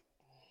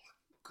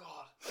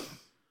 God.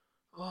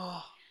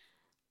 Oh.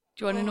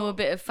 Do you want to know a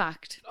bit of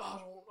fact? I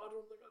don't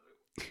think I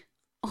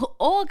do.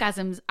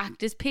 Orgasms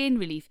act as pain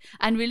relief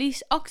and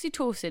release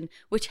oxytocin,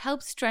 which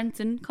helps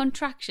strengthen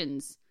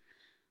contractions.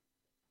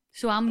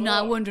 So I'm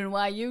now wondering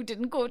why you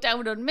didn't go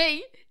down on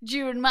me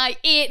during my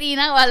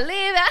 18-hour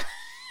labour.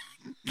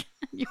 Can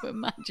you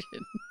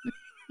imagine?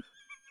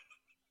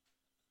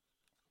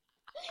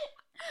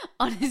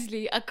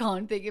 Honestly, I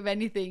can't think of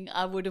anything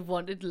I would have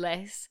wanted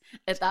less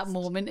at that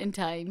moment in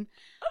time.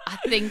 I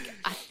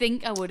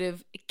think I would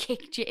have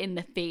kicked you in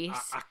the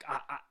face.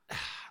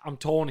 I'm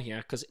torn here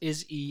because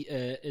is he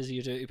a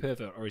dirty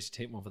pervert or is he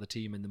taking one for the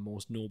team in the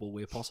most noble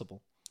way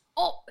possible?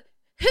 Oh,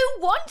 who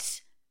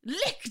wants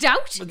licked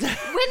out when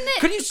the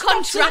Can you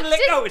stop saying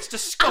licked out? It's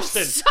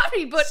disgusting. I'm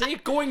sorry, but say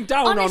going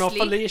down honestly,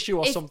 on a fellatio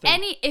or something.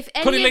 If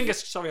any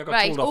cunnilingus. Sorry, I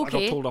got told off. Okay.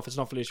 I got told off. It's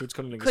not fellatio. It's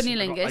cunnilingus.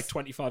 Cunnilingus. I got like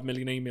 25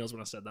 million emails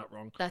when I said that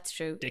wrong. That's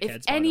true. Dickheads,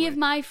 If any of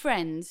my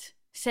friends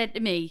said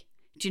to me,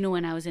 "Do you know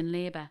when I was in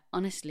labour?"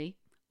 Honestly,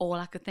 all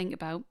I could think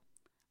about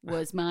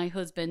was my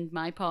husband,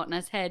 my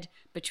partner's head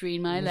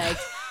between my legs.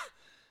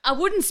 I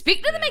wouldn't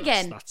speak to them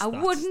again. I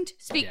wouldn't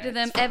speak to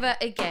them ever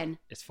again.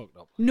 It's fucked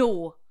up.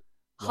 No,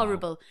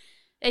 horrible.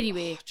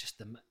 Anyway,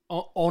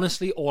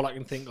 honestly, all I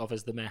can think of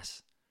is the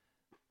mess.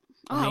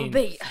 It'll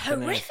be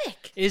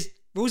horrific. Is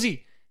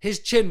Rosie? His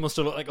chin must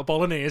have looked like a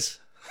bolognese.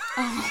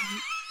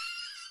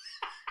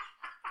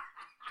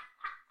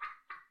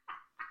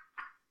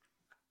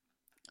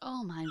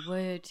 Oh my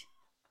word!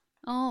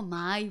 Oh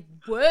my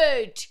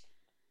word!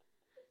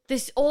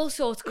 There's all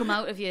sorts come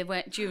out of you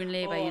during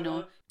labour. You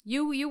know,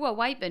 you were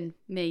wiping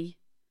me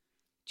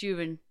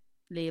during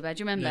labour.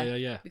 Do you remember?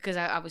 Yeah. Because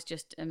I was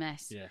just a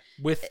mess. Yeah,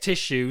 with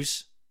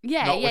tissues.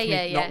 Yeah.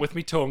 Not with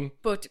me tongue.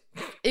 But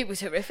it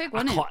was horrific,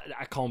 wasn't it?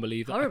 I can't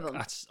believe that. Horrible.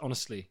 That's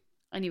honestly.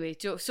 Anyway,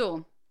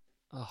 so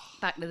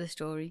back to the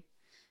story.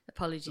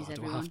 Apologies,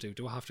 everyone.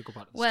 Do I have to go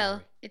back to the well,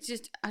 story? it's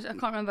just, I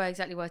can't remember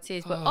exactly what it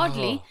says, but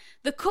oddly,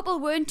 the couple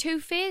weren't too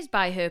fazed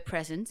by her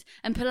presence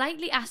and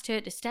politely asked her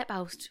to step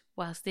out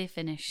whilst they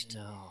finished.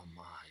 Oh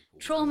my.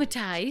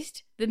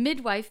 Traumatised, the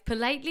midwife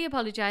politely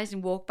apologised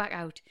and walked back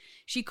out.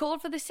 She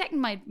called for the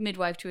second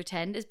midwife to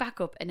attend as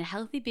backup, and a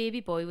healthy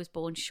baby boy was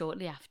born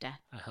shortly after.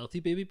 A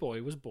healthy baby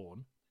boy was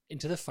born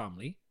into the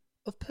family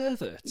of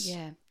perverts.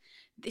 Yeah.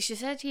 She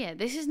said here,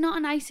 this is not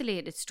an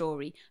isolated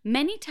story.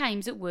 Many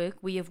times at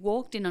work, we have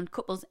walked in on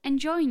couples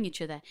enjoying each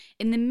other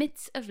in the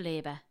midst of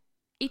labour.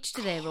 Each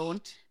to their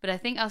own, but I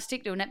think I'll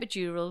stick to an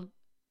epidural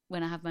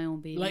when I have my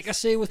own babies. Like I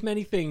say with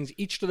many things,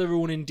 each to their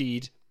own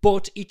indeed,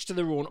 but each to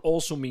their own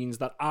also means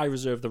that I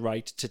reserve the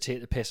right to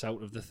take the piss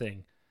out of the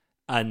thing.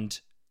 And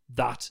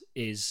that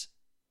is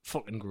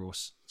fucking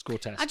gross. It's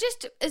grotesque. I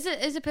just, as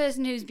a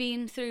person who's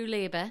been through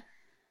labour,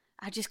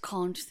 I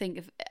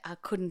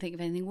couldn't think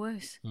of anything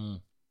worse.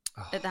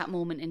 At that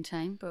moment in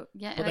time, but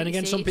yeah. But then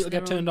again, some people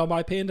get turned on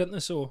by pain, don't they?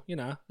 So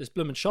there's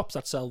blooming shops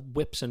that sell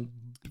whips and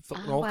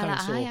all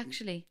kinds. So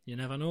actually, you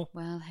never know.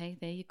 Well, hey,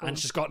 there you go. And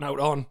she's gotten out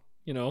on.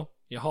 You're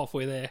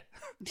halfway there.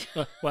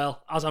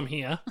 Well, as I'm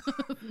here,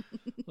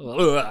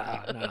 no,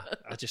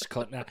 I just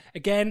can't.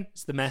 Again,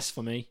 it's the mess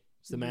for me.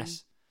 It's the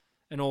mess,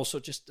 and also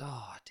just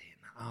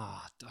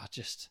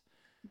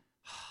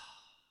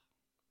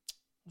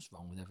what's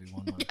wrong with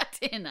everyone?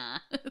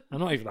 I'm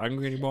not even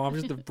angry anymore. I'm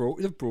just they've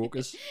broke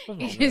us.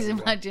 You just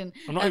imagine.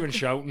 I'm not even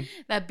shouting.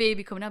 That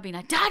baby coming out being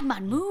like, "Dad,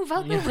 man, move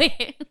out the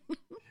way."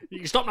 You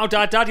can stop now,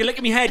 Dad. Dad, you're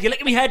licking me head. You're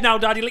licking me head now,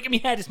 Dad. You're licking me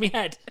head. It's me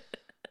head.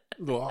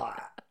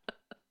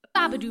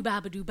 Babadoo,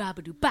 babadoo,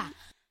 babadoo, ba.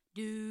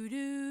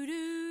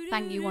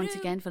 Thank you once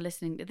again for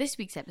listening to this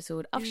week's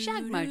episode of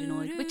Shag Married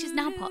Annoyed, which is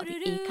now part of the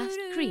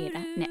Acast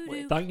Creator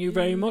Network. Thank you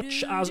very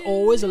much. As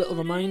always, a little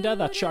reminder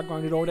that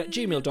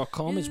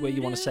shagmarriedannoyed@gmail.com is where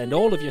you want to send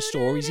all of your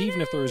stories,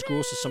 even if they're as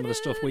gross as some of the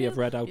stuff we have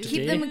read out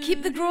today.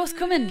 Keep the gross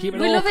coming. Keep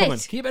it all coming.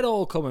 Keep it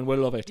all coming. We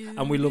love it.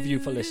 And we love you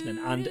for listening.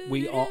 And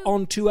we are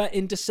on tour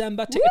in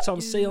December. Tickets on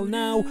sale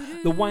now.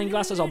 The wine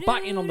glasses are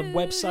back in on the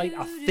website,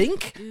 I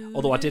think.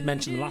 Although I did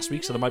mention them last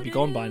week, so they might be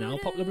gone by now.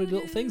 Popular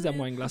little things, them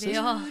wine glasses. They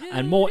are.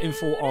 And more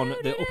info on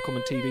the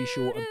upcoming TV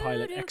show and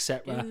pilot,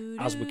 etc.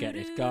 as we get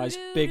it. Guys,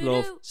 big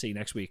love. See you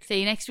next week.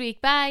 See you next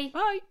week. Bye.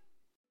 Bye.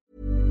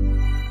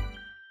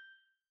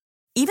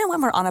 Even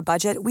when we're on a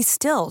budget, we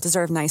still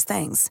deserve nice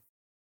things.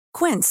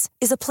 Quince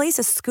is a place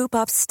to scoop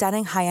up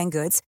stunning high-end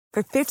goods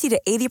for 50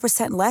 to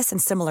 80% less than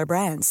similar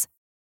brands.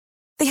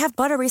 They have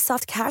buttery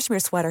soft cashmere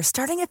sweaters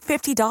starting at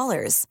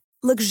 $50,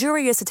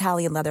 luxurious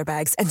Italian leather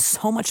bags, and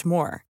so much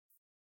more.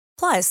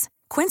 Plus,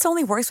 Quince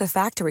only works with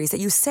factories that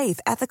use safe,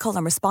 ethical,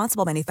 and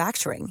responsible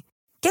manufacturing.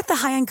 Get the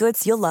high-end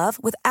goods you'll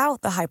love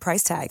without the high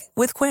price tag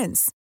with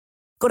Quince.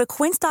 Go to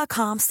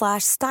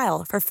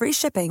quince.com/style for free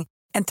shipping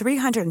and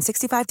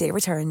 365-day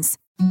returns.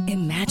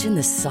 Imagine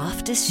the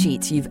softest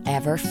sheets you've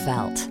ever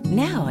felt.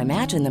 Now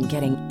imagine them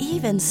getting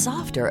even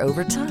softer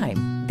over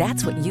time.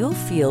 That's what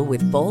you'll feel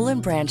with Boll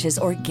 & Branch's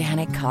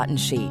organic cotton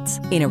sheets.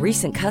 In a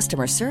recent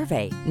customer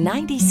survey,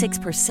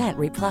 96%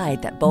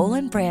 replied that Boll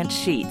 & Branch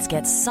sheets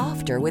get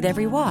softer with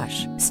every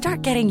wash.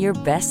 Start getting your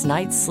best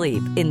night's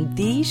sleep in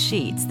these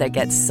sheets that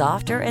get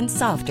softer and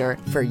softer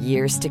for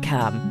years to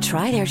come.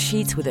 Try their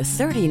sheets with a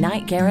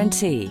 30-night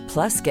guarantee.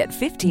 Plus, get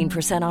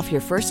 15% off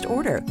your first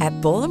order at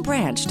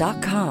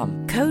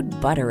bollandbranch.com. Code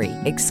BUTTERY.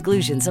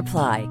 Exclusions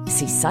apply.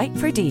 See site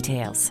for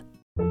details.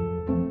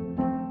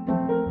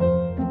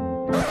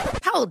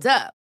 Hold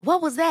up.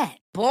 What was that?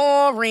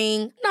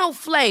 Boring. No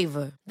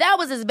flavor. That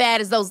was as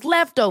bad as those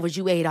leftovers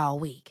you ate all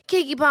week.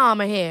 Keke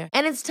Palmer here,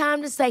 and it's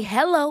time to say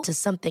hello to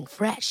something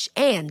fresh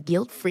and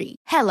guilt-free.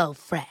 Hello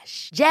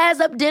Fresh.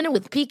 Jazz up dinner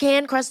with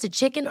pecan-crusted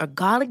chicken or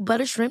garlic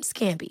butter shrimp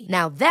scampi.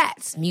 Now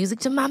that's music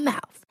to my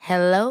mouth.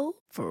 Hello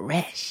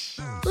Fresh.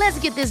 Let's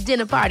get this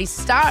dinner party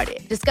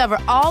started. Discover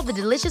all the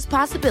delicious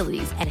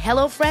possibilities at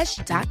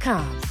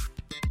HelloFresh.com.